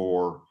fought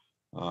for,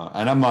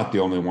 and I'm not the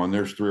only one.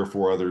 There's 3 or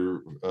 4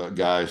 other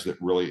guys that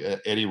really.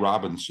 Eddie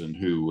Robinson,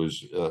 who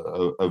was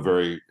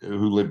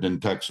who lived in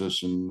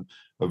Texas and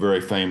a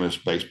very famous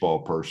baseball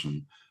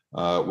person,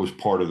 was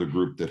part of the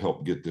group that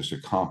helped get this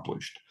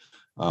accomplished.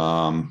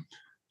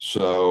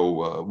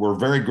 So we're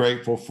very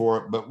grateful for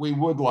it, but we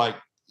would like,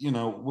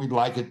 we'd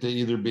like it to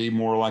either be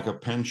more like a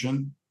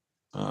pension.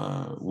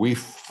 We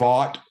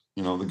fought,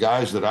 the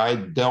guys that I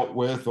dealt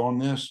with on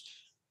this,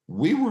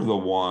 we were the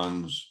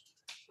ones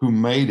who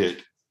made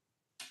it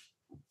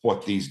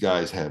what these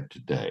guys have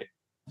today.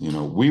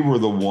 We were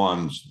the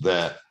ones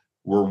that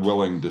were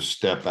willing to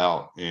step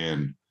out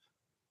and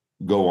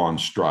go on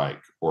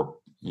strike or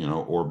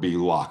be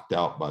locked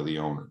out by the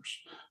owners.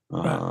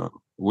 Right.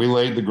 We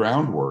laid the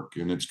groundwork,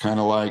 and it's kind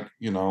of like,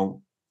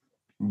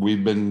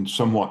 we've been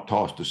somewhat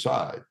tossed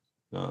aside.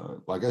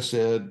 Like I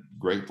said,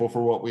 grateful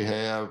for what we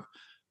have,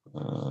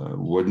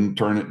 wouldn't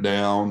turn it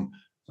down.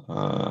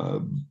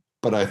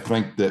 But I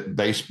think that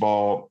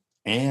baseball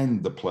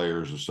and the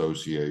Players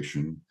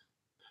Association,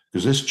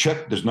 because this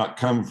check does not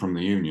come from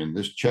the union,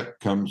 this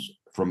check comes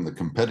from the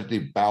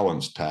competitive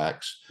balance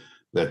tax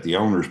that the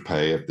owners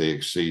pay if they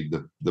exceed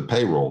the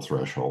payroll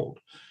threshold.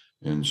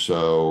 And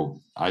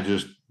so I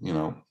just,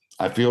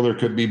 I feel there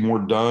could be more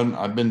done.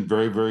 I've been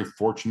very, very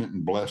fortunate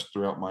and blessed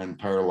throughout my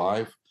entire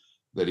life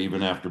that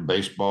even after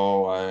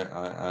baseball,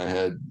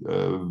 I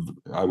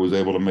was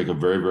able to make a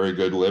very, very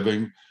good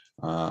living.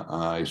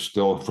 I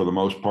still, for the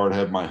most part,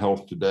 have my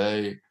health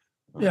today.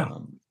 Yeah.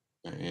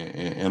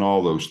 And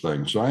all those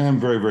things. So I am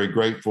very, very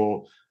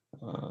grateful.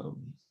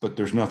 But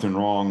there's nothing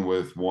wrong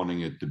with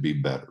wanting it to be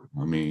better.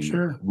 I mean,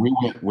 sure.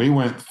 we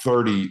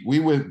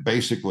went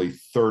basically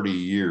 30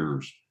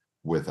 years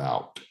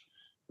without.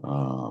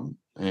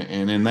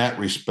 And in that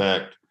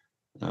respect,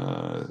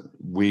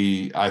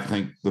 I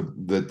think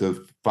that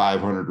the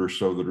 500 or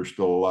so that are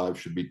still alive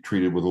should be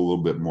treated with a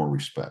little bit more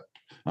respect.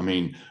 I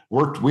mean,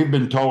 we've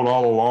been told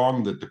all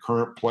along that the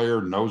current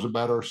player knows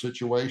about our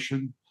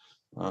situation.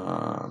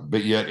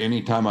 But yet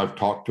anytime I've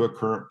talked to a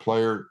current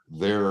player,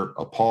 they're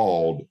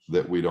appalled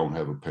that we don't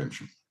have a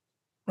pension.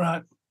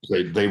 Right.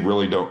 They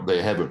really don't.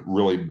 They haven't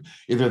really,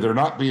 either they're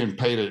not paying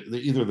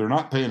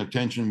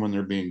attention when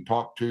they're being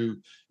talked to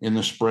in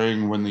the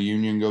spring when the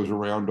union goes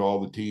around to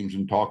all the teams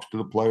and talks to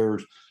the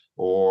players,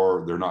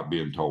 or they're not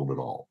being told at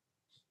all.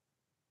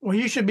 Well,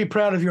 you should be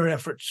proud of your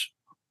efforts.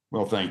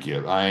 Well, thank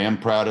you. I am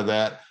proud of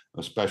that,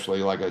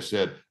 especially, like I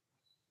said,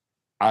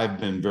 I've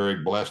been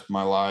very blessed in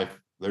my life.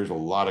 There's a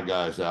lot of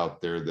guys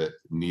out there that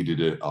needed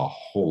it a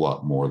whole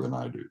lot more than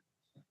I do.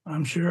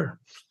 I'm sure.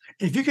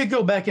 If you could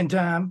go back in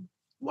time,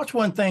 what's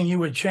one thing you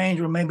would change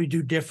or maybe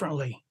do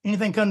differently?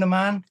 Anything come to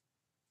mind?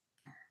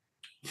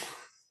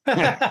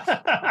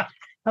 How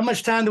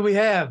much time do we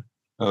have?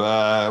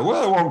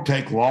 Well, it won't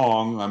take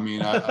long. I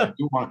mean, I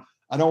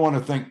don't want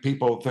to think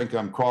people think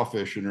I'm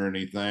crawfishing or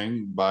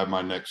anything by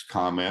my next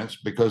comments,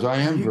 because I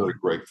am very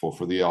grateful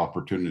for the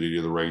opportunity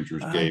the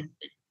Rangers gave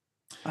me.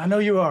 I know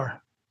you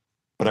are.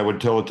 But I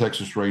would tell the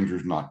Texas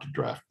Rangers not to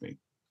draft me.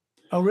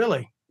 Oh,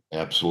 really?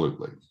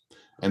 Absolutely.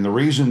 And the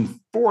reason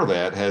for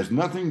that has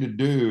nothing to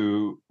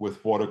do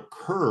with what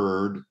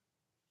occurred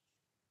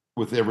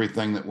with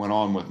everything that went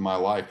on with my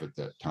life at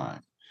that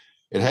time.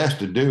 It has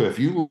to do, if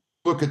you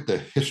look at the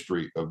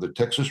history of the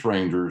Texas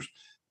Rangers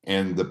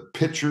and the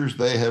pitchers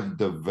they have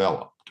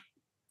developed,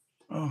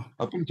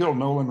 up until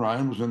Nolan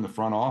Ryan was in the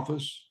front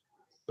office,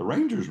 the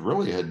Rangers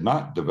really had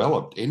not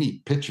developed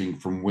any pitching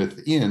from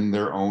within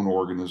their own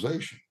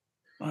organization.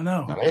 I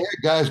know. Now, they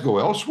had guys go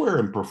elsewhere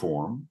and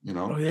perform.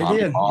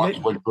 Tommy Hawks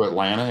went to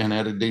Atlanta and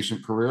had a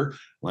decent career.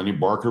 Lenny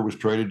Barker was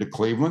traded to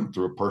Cleveland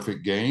through a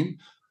perfect game.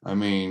 I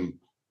mean,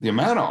 the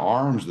amount of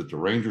arms that the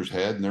Rangers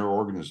had in their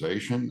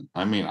organization.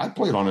 I mean, I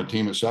played on a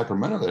team at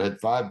Sacramento that had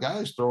 5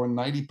 guys throwing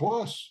 90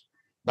 plus,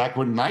 back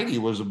when 90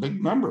 was a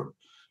big number.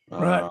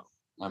 Right.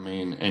 I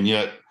mean, and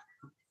yet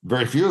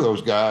very few of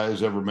those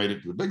guys ever made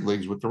it to the big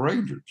leagues with the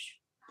Rangers.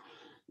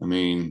 I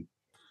mean,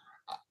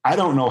 I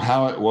don't know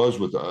how it was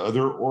with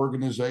other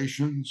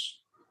organizations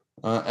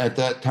at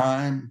that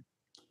time,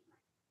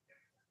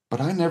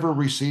 but I never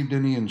received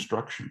any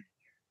instruction.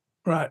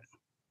 Right.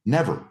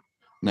 Never.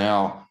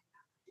 Now,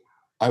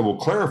 I will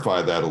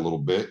clarify that a little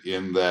bit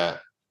in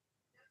that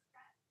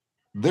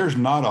there's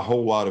not a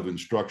whole lot of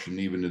instruction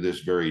even to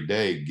this very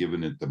day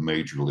given at the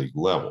major league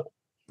level.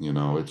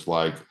 It's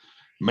like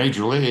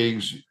major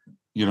leagues,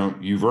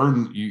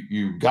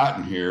 you've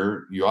gotten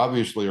here. You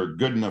obviously are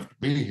good enough to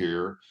be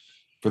here.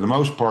 For the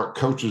most part,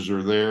 coaches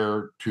are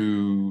there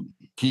to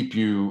keep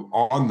you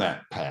on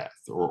that path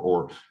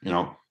or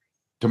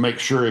to make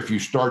sure if you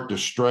start to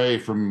stray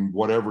from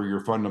whatever your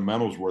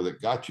fundamentals were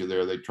that got you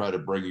there, they try to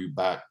bring you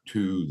back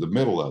to the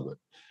middle of it.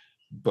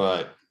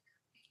 But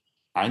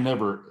I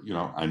never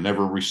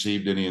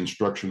received any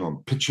instruction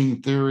on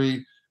pitching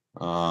theory.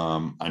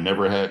 I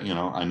never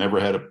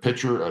had a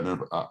pitcher,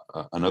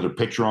 another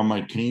pitcher on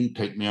my team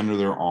take me under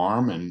their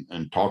arm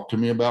and talk to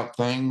me about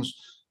things.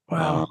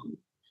 Wow.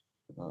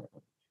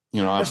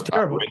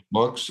 I've read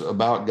books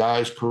about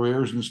guys'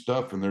 careers and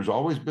stuff, and there's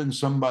always been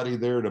somebody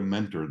there to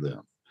mentor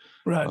them.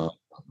 Right.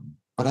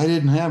 But I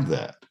didn't have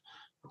that.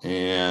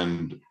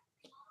 And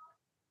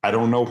I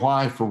don't know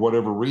why, for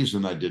whatever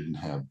reason, I didn't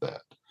have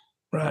that.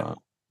 Right.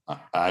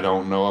 I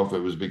don't know if it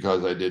was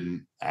because I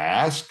didn't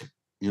ask,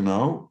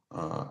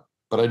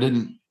 but I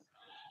didn't.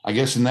 I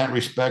guess in that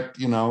respect,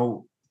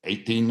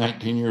 18,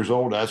 19 years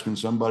old, asking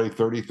somebody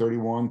 30,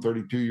 31,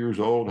 32 years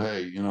old,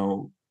 hey,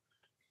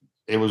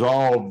 it was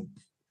all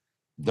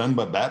done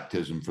by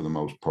baptism for the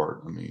most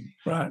part. I mean,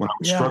 Right.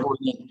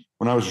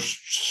 when I was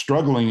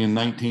struggling in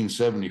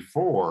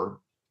 1974,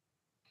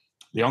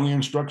 the only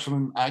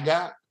instruction I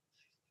got,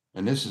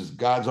 and this is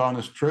God's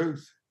honest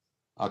truth,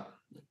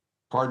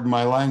 pardon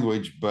my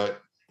language,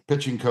 but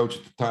pitching coach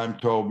at the time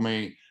told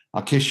me,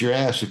 I'll kiss your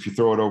ass if you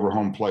throw it over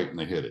home plate and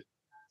they hit it.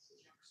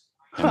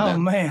 And oh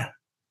man,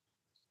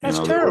 that's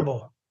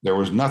terrible. There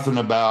was nothing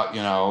about,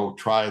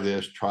 try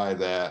this, try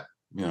that.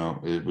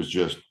 It was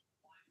just.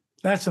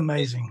 That's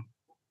amazing.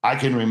 I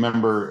can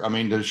remember, I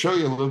mean, to show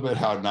you a little bit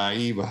how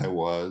naive I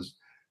was.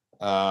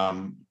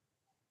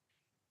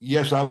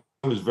 Yes, I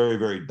was very,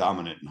 very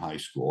dominant in high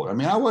school. I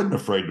mean, I wasn't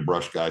afraid to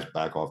brush guys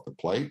back off the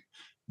plate,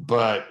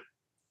 but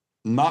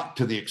not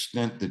to the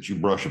extent that you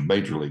brush a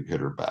major league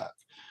hitter back.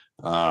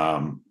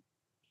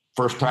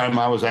 First time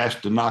I was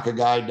asked to knock a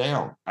guy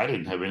down, I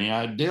didn't have any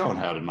idea on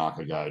how to knock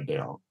a guy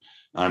down.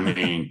 I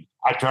mean,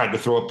 I tried to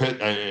throw a pitch,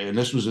 and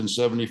this was in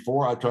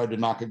 74. I tried to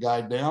knock a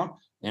guy down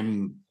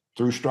and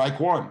threw strike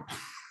one.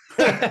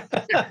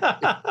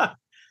 The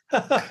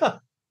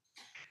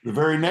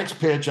very next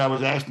pitch, I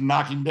was asked to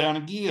knock him down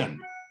again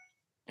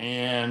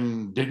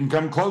and didn't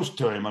come close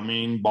to him. I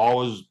mean,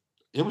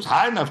 it was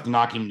high enough to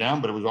knock him down,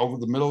 but it was over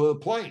the middle of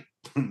the plate.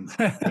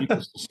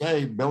 Needless to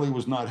say, Billy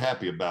was not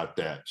happy about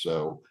that.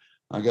 So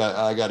I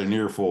got an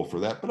earful for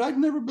that, but I'd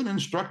never been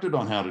instructed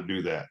on how to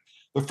do that.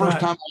 The first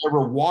time I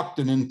ever walked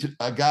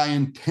a guy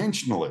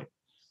intentionally,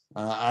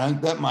 I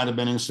think that might have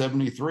been in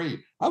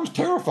 73. I was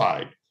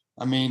terrified.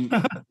 I mean,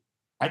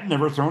 I'd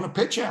never thrown a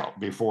pitch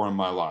out before in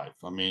my life.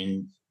 I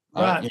mean,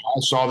 I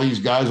saw these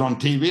guys on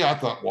TV. I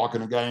thought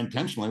walking a guy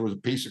intentionally was a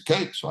piece of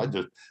cake. So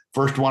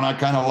first one I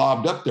kind of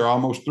lobbed up there, I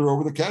almost threw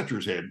over the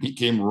catcher's head. He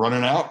came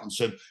running out and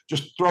said,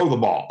 just throw the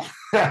ball.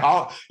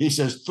 He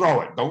says,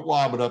 throw it. Don't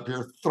lob it up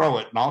here. Throw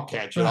it and I'll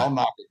catch it. I'll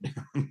knock it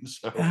down.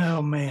 So,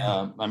 oh,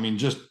 man. I mean,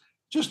 just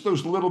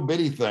those little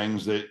bitty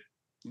things that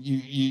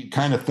you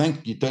kind of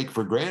think you take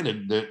for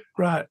granted that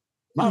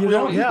not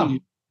really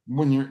easy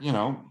when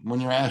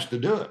you're asked to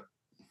do it.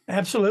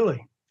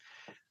 Absolutely.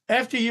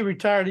 After you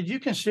retired, did you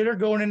consider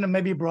going into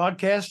maybe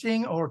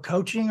broadcasting or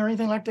coaching or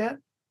anything like that?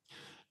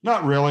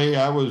 Not really.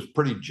 I was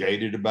pretty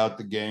jaded about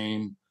the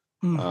game,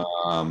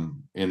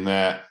 in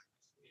that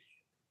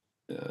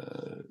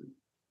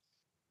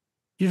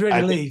you're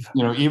ready to leave.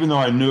 Even though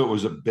I knew it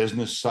was a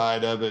business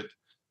side of it,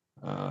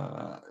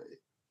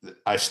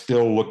 I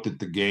still looked at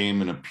the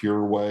game in a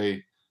pure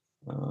way.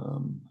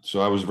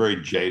 So I was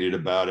very jaded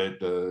about it.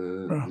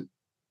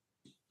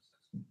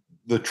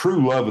 The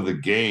true love of the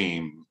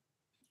game,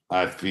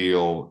 I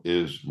feel,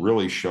 is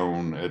really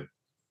shown at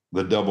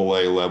the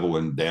AA level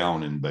and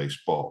down in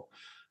baseball.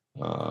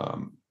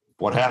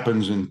 What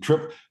happens in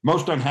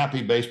most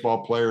unhappy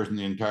baseball players in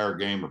the entire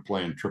game are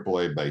playing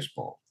AAA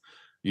baseball.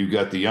 You've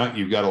got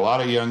a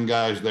lot of young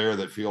guys there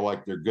that feel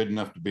like they're good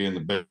enough to be in the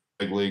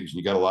big leagues, and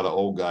you got a lot of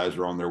old guys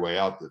who are on their way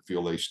out that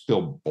feel they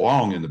still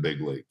belong in the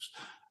big leagues.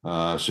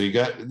 So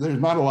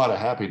there's not a lot of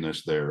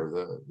happiness there.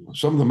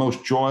 Some of the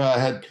most joy I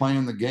had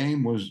playing the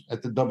game was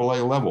at the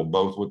AA level,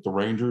 both with the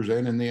Rangers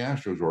and in the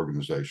Astros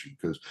organization,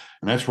 and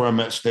that's where I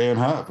met Stan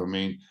Huff. I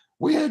mean,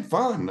 we had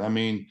fun. I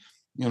mean,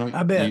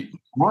 I bet. You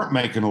weren't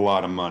making a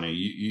lot of money.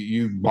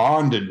 You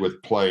bonded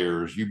with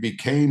players. You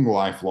became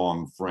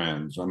lifelong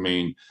friends. I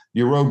mean,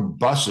 you rode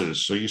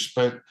buses, so you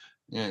spent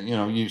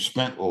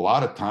a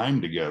lot of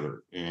time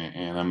together.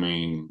 And I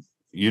mean,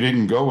 you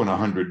didn't go in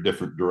 100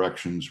 different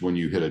directions when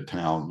you hit a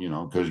town,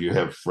 because you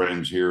have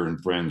friends here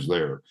and friends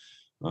there.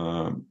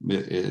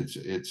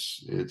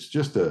 It's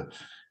just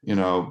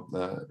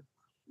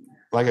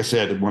like I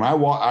said, when I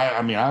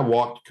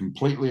walked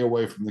completely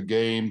away from the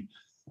game.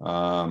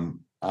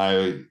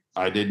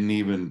 I didn't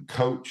even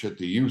coach at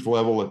the youth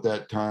level at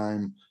that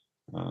time.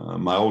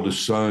 My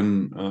oldest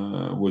son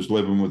was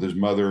living with his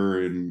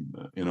mother in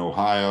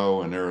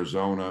Ohio and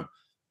Arizona.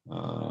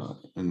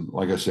 And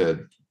like I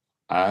said,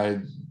 I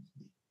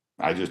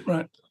just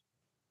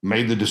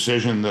made the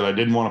decision that I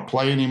didn't want to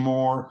play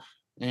anymore.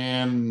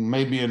 And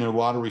maybe in a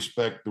lot of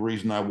respect, the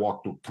reason I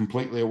walked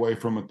completely away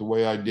from it the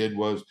way I did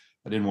was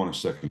I didn't want to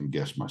second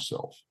guess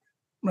myself.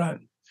 Right.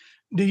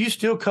 Do you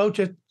still coach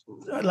at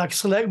like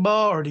select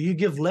ball, or do you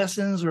give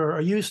lessons, or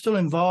are you still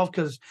involved?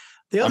 Because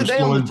the other day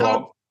on the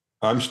top,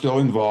 I'm still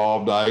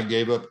involved. I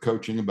gave up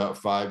coaching about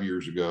 5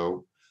 years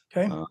ago.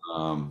 Okay.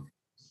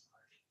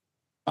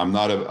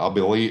 I'll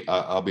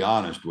be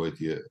honest with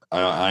you.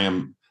 I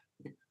am,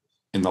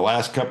 in the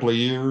last couple of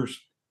years,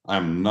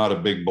 I'm not a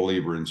big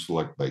believer in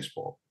select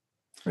baseball.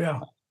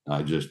 Yeah.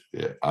 I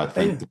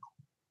think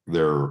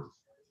they're,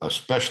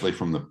 especially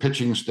from the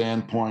pitching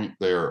standpoint,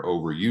 they're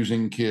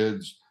overusing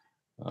kids.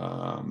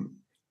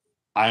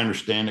 I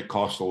understand it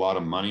costs a lot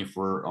of money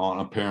on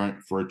a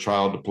parent for a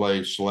child to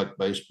play select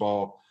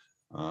baseball.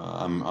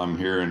 I'm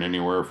hearing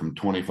anywhere from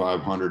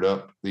 $2,500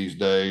 up these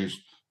days,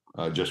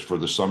 just for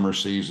the summer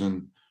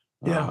season.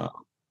 Yeah.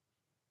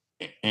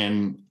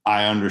 And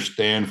I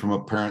understand from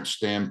a parent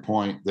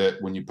standpoint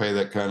that when you pay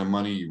that kind of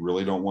money, you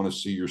really don't want to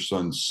see your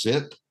son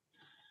sit.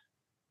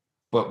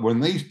 But when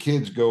these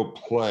kids go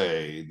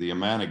play, the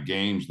amount of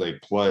games they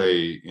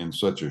play in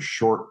such a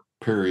short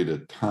period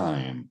of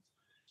time,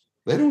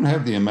 they don't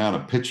have the amount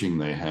of pitching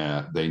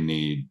they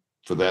need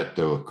for that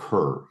to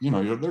occur.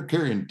 They're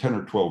carrying 10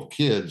 or 12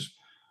 kids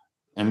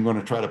and going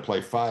to try to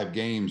play 5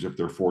 games if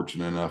they're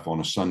fortunate enough on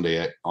a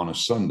Sunday.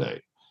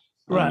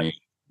 Right. I mean,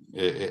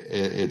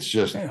 it's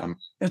just,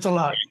 it's a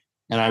lot.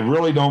 And I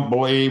really don't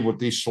believe with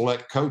these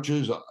select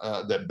coaches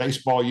that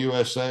Baseball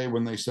USA,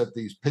 when they set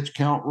these pitch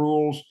count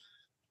rules,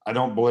 I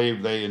don't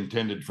believe they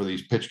intended for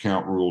these pitch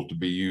count rules to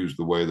be used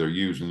the way they're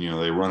using.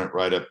 They run it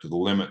right up to the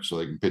limit so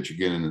they can pitch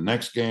again in the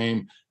next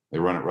game. They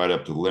run it right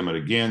up to the limit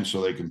again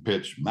so they can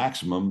pitch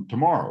maximum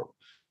tomorrow.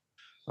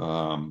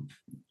 Some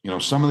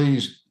of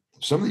these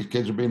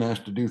kids are being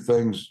asked to do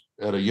things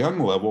at a young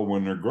level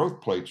when their growth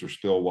plates are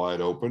still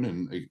wide open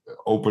and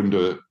open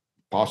to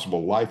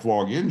possible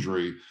lifelong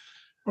injury,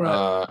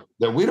 right.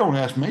 That we don't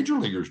ask major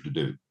leaguers to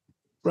do.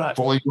 Right.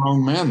 Fully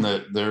grown men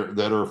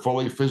that are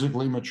fully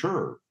physically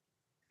mature.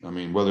 I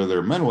mean, whether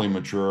they're mentally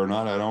mature or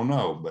not, I don't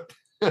know,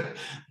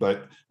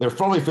 but they're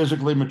fully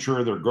physically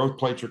mature. Their growth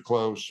plates are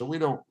closed, so we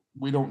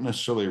don't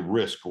necessarily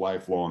risk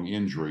lifelong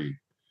injury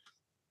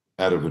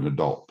out of an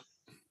adult.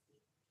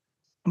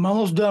 I'm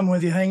almost done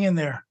with you. Hang in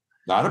there.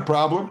 Not a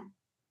problem.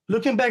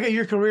 Looking back at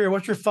your career,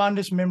 what's your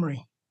fondest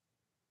memory?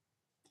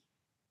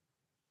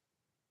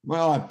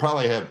 Well, I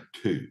probably have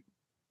 2.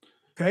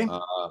 Okay.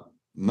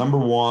 Number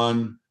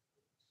one,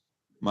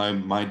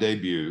 my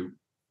debut.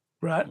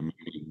 Right. I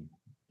mean,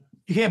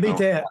 you can't beat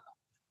that.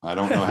 I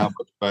don't know how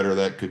much better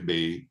that could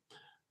be.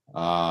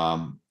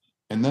 And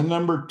then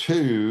number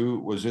 2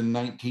 was in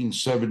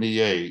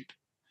 1978,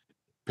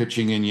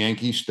 pitching in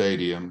Yankee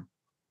Stadium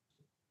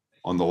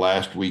on the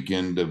last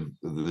weekend of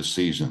the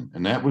season.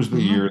 And that was the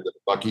year that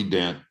Bucky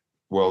Dent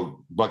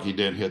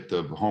hit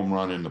the home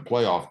run in the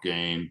playoff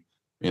game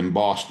in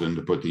Boston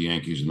to put the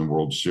Yankees in the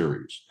World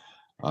Series.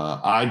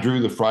 I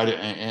drew the Friday,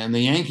 and the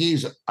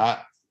Yankees, I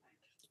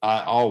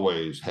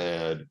always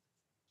had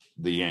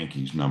the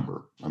Yankees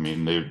number. I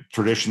mean,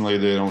 traditionally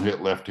they don't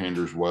hit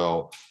left-handers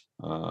well,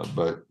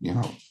 but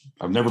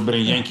I've never been a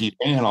Yankee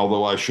fan,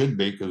 although I should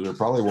be, because they're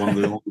probably one of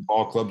the only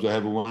ball clubs I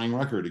have a winning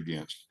record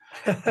against.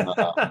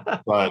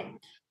 But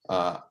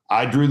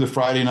I drew the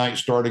Friday night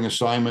starting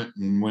assignment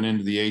and went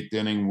into the 8th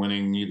inning,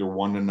 winning either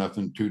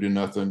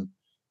 1-0,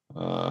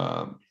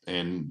 2-0,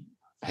 and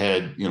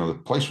had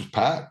the place was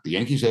packed. The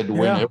Yankees had to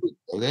win.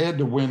 They had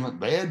to win.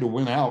 They had to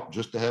win out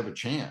just to have a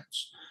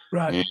chance.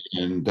 Right.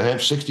 And to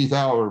have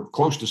 60,000 or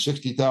close to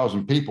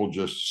 60,000 people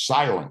just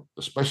silent,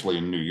 especially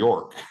in New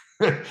York.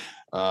 Good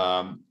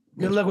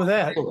luck with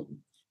that.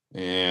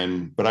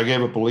 But I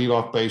gave up a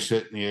leadoff base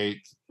hit in the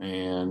 8th,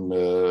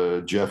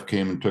 and Jeff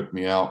came and took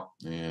me out,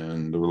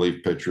 and the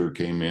relief pitcher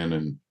came in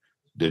and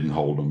didn't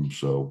hold him.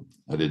 So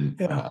I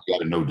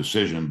got a no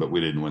decision, but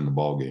we didn't win the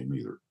ball game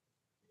either.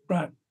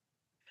 Right.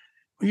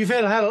 Well, you've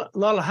had a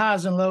lot of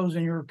highs and lows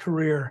in your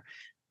career,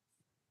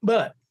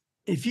 but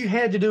if you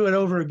had to do it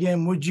over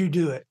again, would you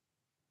do it?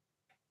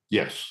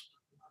 Yes.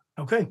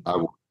 Okay. I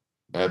would.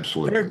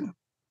 Absolutely.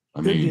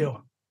 Good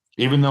deal.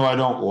 Even though I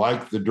don't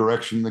like the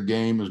direction the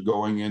game is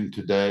going in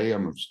today,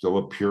 I'm still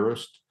a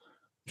purist.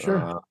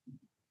 Sure.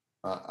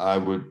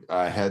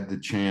 I had the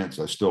chance.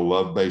 I still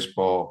love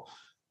baseball.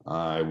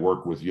 I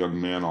work with young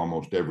men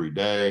almost every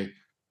day.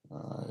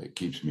 It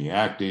keeps me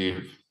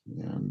active,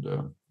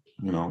 and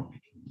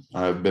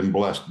I've been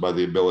blessed by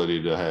the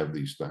ability to have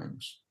these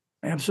things.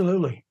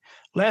 Absolutely.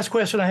 Last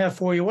question I have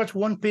for you. What's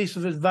one piece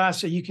of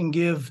advice that you can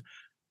give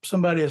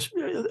somebody as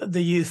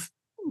the youth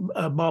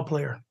ball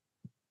player?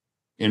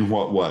 In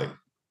what way?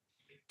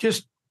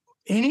 Just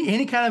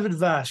any kind of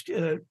advice.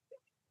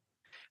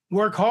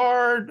 Work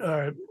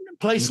hard,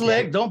 play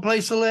select, don't play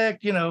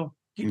select,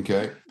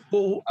 Okay.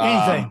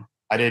 Anything.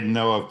 I didn't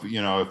know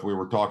if we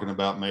were talking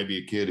about maybe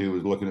a kid who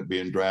was looking at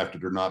being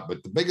drafted or not.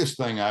 But the biggest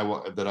thing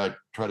that I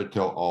try to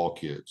tell all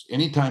kids,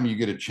 anytime you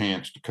get a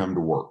chance to come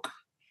to work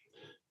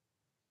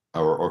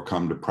or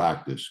come to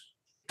practice,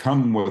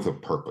 come with a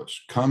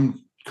purpose.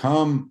 Come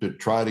to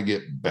try to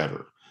get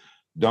better.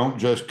 Don't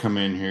just come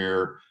in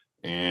here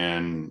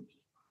and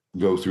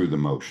go through the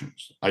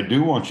motions. I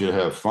do want you to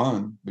have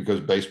fun, because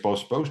baseball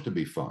is supposed to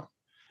be fun.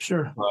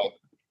 Sure. But,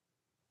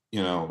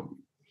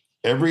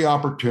 every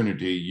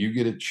opportunity you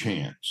get a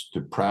chance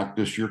to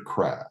practice your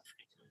craft,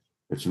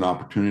 it's an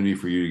opportunity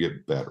for you to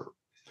get better.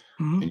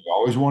 And you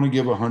always want to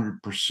give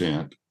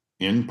 100%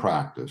 in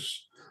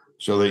practice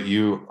so that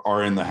you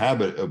are in the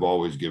habit of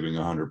always giving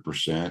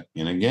 100%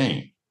 in a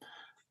game.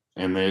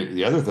 And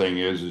the other thing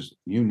is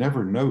you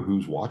never know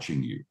who's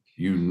watching you.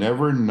 You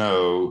never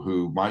know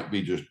who might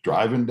be just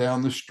driving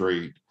down the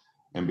street,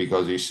 and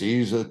because he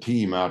sees a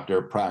team out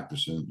there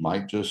practicing,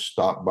 might just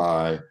stop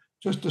by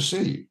just to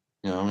see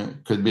you.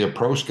 It could be a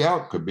pro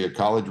scout, could be a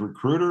college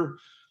recruiter.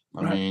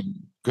 I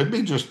mean, could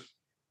be just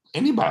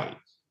anybody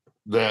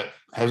that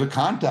has a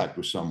contact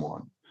with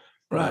someone.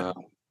 Right.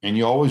 And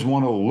you always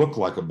want to look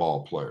like a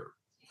ball player.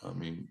 I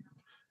mean,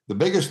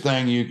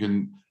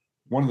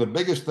 one of the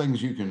biggest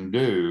things you can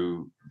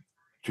do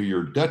to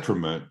your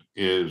detriment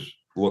is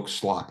look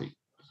sloppy.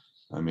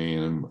 I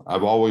mean,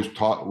 we've always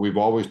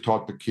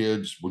taught the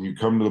kids, when you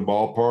come to the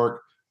ballpark,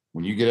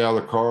 when you get out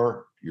of the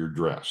car, you're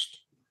dressed.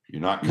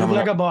 You're not coming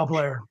like a ball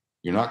player.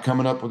 You're not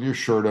coming up with your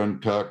shirt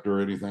untucked or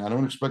anything. I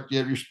don't expect you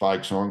to have your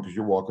spikes on because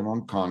you're walking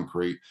on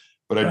concrete,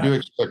 but I do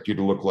expect you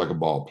to look like a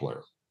ball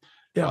player.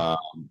 Yeah.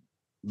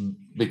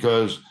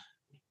 Because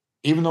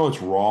even though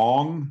it's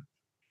wrong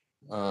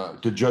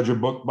to judge a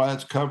book by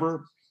its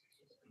cover,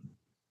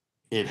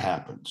 it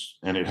happens,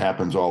 and it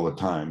happens all the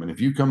time. And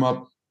if you come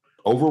up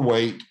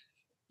overweight,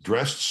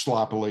 dressed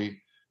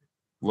sloppily,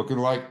 looking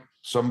like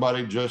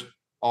somebody just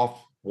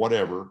off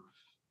whatever,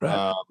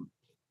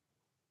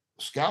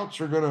 scouts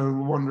are going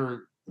to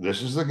wonder,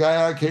 this is the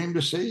guy I came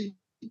to see.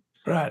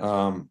 Right.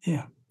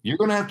 You're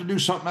going to have to do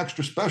something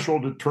extra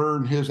special to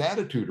turn his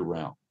attitude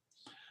around.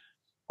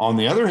 On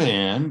the other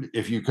hand,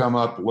 if you come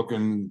up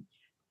looking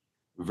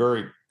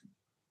very,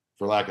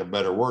 for lack of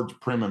better words,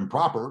 prim and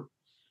proper,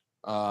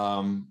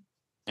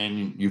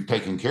 and you've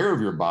taken care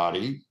of your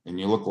body and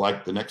you look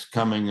like the next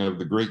coming of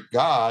the Greek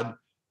god,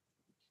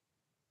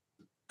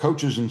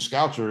 coaches and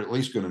scouts are at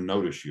least going to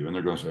notice you, and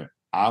they're going to say,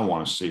 I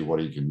want to see what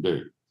he can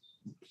do.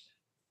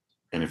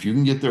 And if you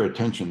can get their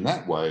attention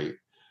that way,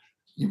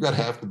 you've got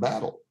half the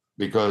battle,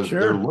 because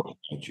they're looking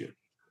at you.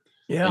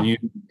 Yeah.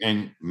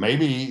 And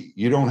maybe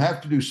you don't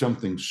have to do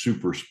something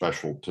super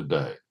special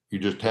today. You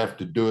just have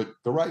to do it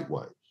the right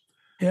way.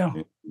 Yeah.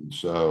 And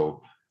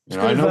so,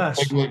 I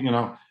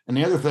know, and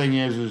the other thing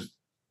is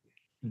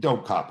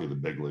don't copy the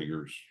big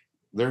leaguers.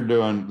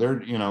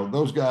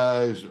 Those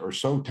guys are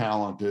so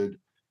talented,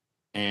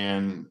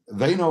 and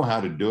they know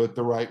how to do it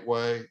the right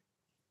way.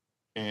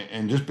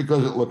 And just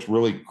because it looks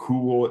really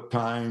cool at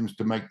times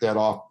to make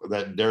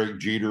that Derek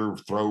Jeter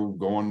throw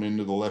going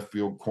into the left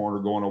field corner,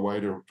 going away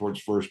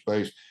towards first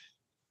base,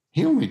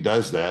 he only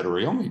does that, or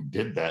he only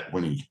did that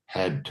when he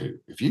had to.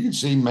 If you can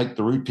see him make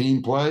the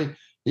routine play,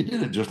 he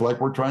did it just like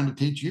we're trying to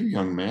teach you,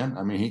 young man.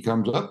 I mean, he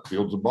comes up,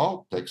 fields the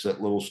ball, takes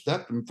that little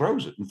step and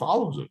throws it and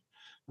follows it.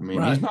 I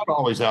mean, he's not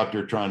always out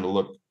there trying to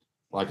look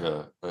like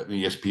an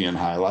ESPN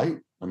highlight.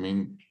 I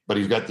mean, but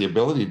he's got the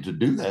ability to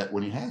do that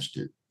when he has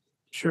to.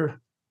 Sure.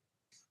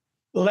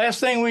 The last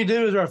thing we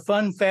do is our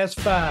Fun Fast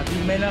Five.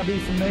 You may not be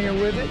familiar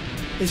with it.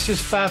 It's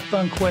just 5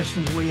 fun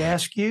questions we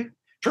ask you.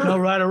 Sure. No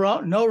right or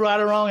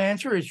wrong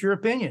answer. It's your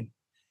opinion.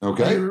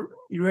 Okay.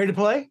 You ready to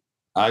play?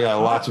 I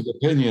got lots of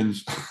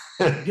opinions.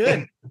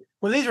 Good.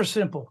 Well, these are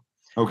simple.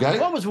 Okay.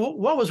 What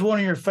was one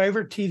of your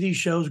favorite TV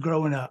shows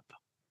growing up?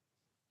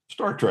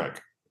 Star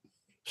Trek.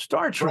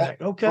 Star Trek.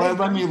 Well, okay.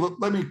 Well,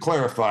 let me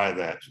clarify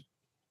that.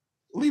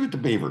 Leave It to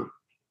Beaver.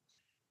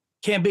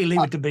 Can't be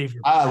Leave It to Beaver.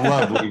 I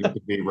love Leave It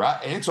to Beaver.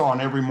 It's on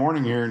every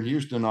morning here in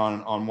Houston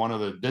on one of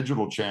the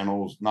digital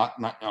channels, not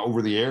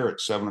over the air at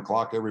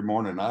 7:00 every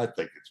morning. I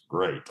think it's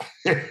great.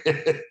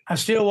 I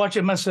still watch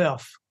it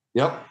myself.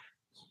 Yep.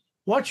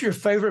 What's your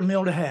favorite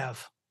meal to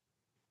have?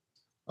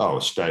 Oh,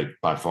 steak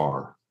by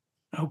far.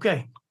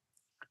 Okay.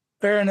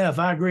 Fair enough.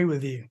 I agree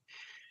with you.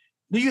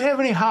 Do you have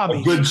any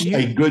hobbies?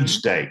 A good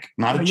steak,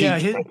 not a cheap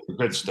steak. A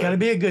good steak. Got to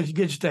be a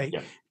good steak.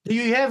 Yeah. Do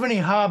you have any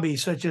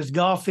hobbies such as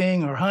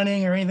golfing or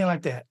hunting or anything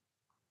like that?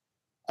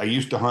 I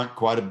used to hunt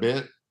quite a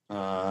bit.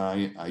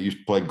 I used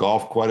to play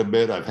golf quite a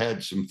bit. I've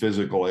had some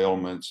physical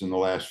ailments in the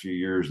last few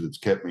years that's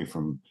kept me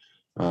from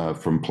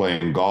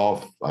playing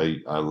golf.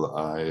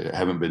 I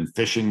haven't been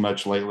fishing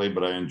much lately,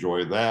 but I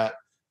enjoy that.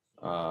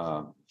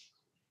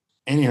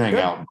 Anything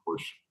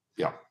outdoors.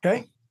 Yeah.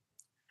 Okay.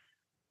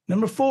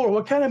 Number 4,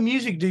 what kind of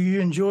music do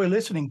you enjoy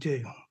listening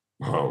to?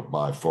 Oh,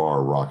 by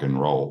far rock and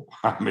roll.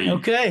 And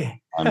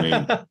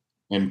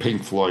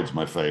Pink Floyd's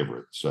my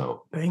favorite.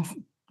 So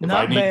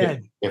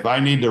if I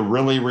need to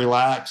really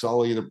relax,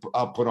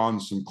 I'll put on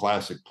some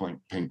classic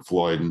Pink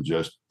Floyd and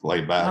just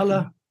lay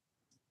back.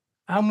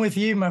 I'm with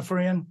you, my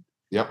friend.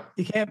 Yep.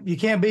 You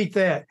can't beat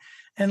that.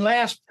 And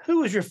last,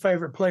 who was your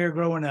favorite player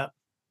growing up?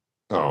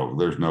 Oh,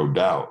 there's no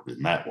doubt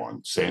in that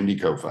one. Sandy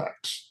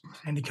Koufax.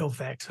 Sandy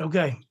Koufax.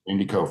 Okay.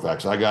 Sandy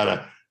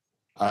Koufax.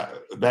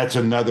 That's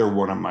another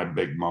one of my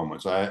big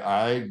moments.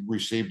 I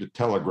received a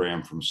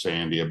telegram from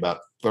Sandy about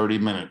 30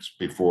 minutes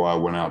before I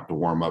went out to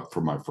warm up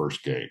for my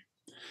first game.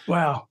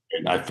 Wow.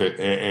 And at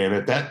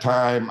that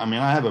time, I mean,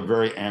 I have a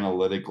very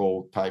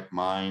analytical type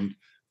mind.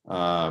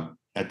 At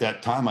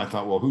that time, I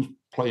thought, well, who's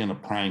playing a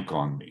prank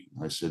on me?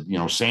 I said,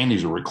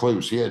 Sandy's a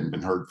recluse. He hadn't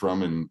been heard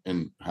from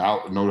in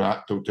how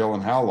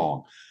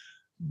long.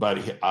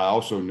 But I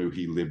also knew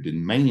he lived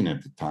in Maine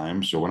at the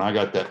time. So when I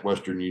got that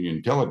Western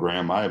Union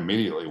telegram, I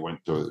immediately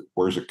went to,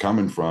 where's it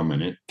coming from?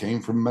 And it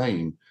came from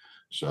Maine.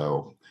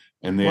 So,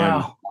 and then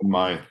on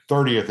my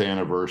 30th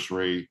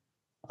anniversary,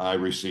 I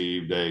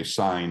received a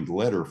signed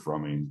letter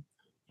from him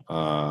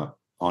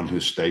on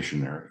his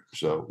stationery.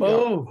 So,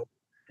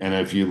 yeah.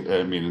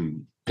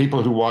 And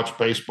people who watch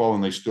baseball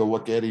and they still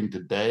look at him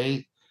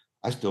today,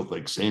 I still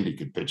think Sandy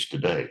could pitch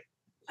today.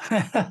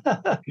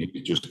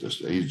 He's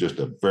just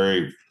a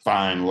very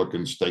fine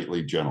looking,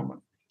 stately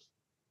gentleman.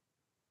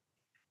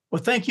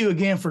 Well, thank you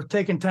again for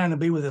taking time to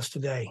be with us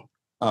today.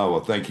 Oh,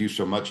 well, thank you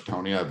so much,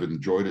 Tony. I've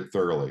enjoyed it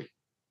thoroughly.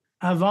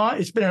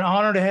 It's been an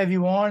honor to have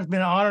you on. It's been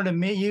an honor to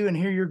meet you and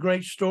hear your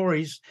great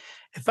stories.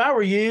 If I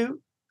were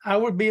you, I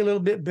would be a little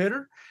bit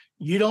bitter.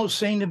 You don't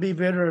seem to be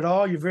bitter at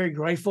all. You're very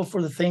grateful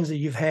for the things that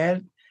you've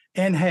had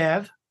and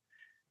have.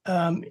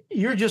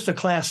 You're just a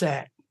class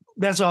act.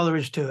 That's all there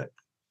is to it.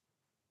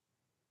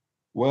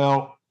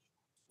 Well,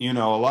 a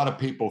lot of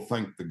people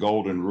think the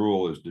golden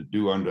rule is to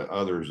do unto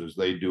others as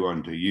they do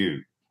unto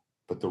you.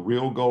 But the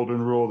real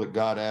golden rule that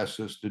God asks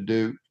us to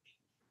do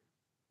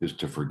is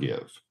to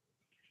forgive.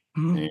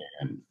 Mm-hmm.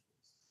 And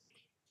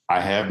I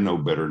have no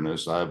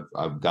bitterness.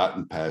 I've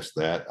gotten past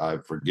that.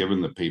 I've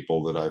forgiven the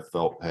people that I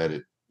felt had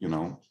it,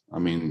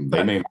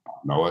 they may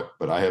not know it,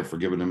 but I have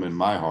forgiven them in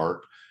my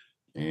heart.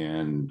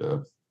 And,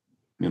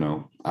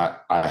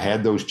 I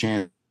had those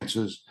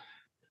chances.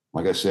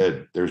 Like I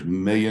said, there's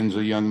millions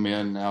of young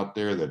men out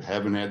there that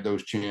haven't had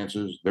those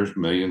chances. There's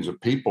millions of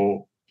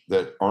people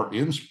that aren't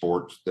in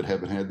sports that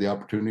haven't had the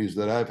opportunities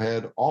that I've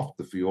had off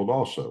the field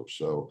also.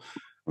 So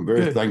I'm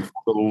very thankful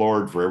to the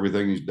Lord for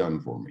everything he's done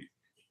for me.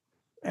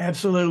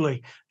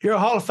 Absolutely. You're a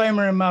Hall of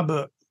Famer in my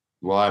book.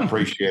 Well, I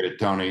appreciate it,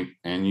 Tony,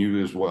 and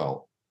you as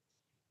well.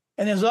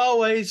 And as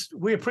always,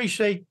 we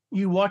appreciate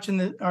you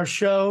watching our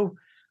show.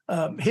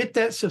 Hit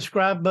that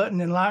subscribe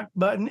button and like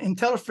button and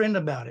tell a friend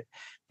about it.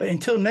 But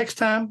until next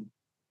time,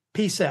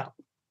 peace out.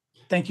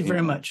 Thank you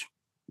very much.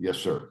 Yes,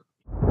 sir.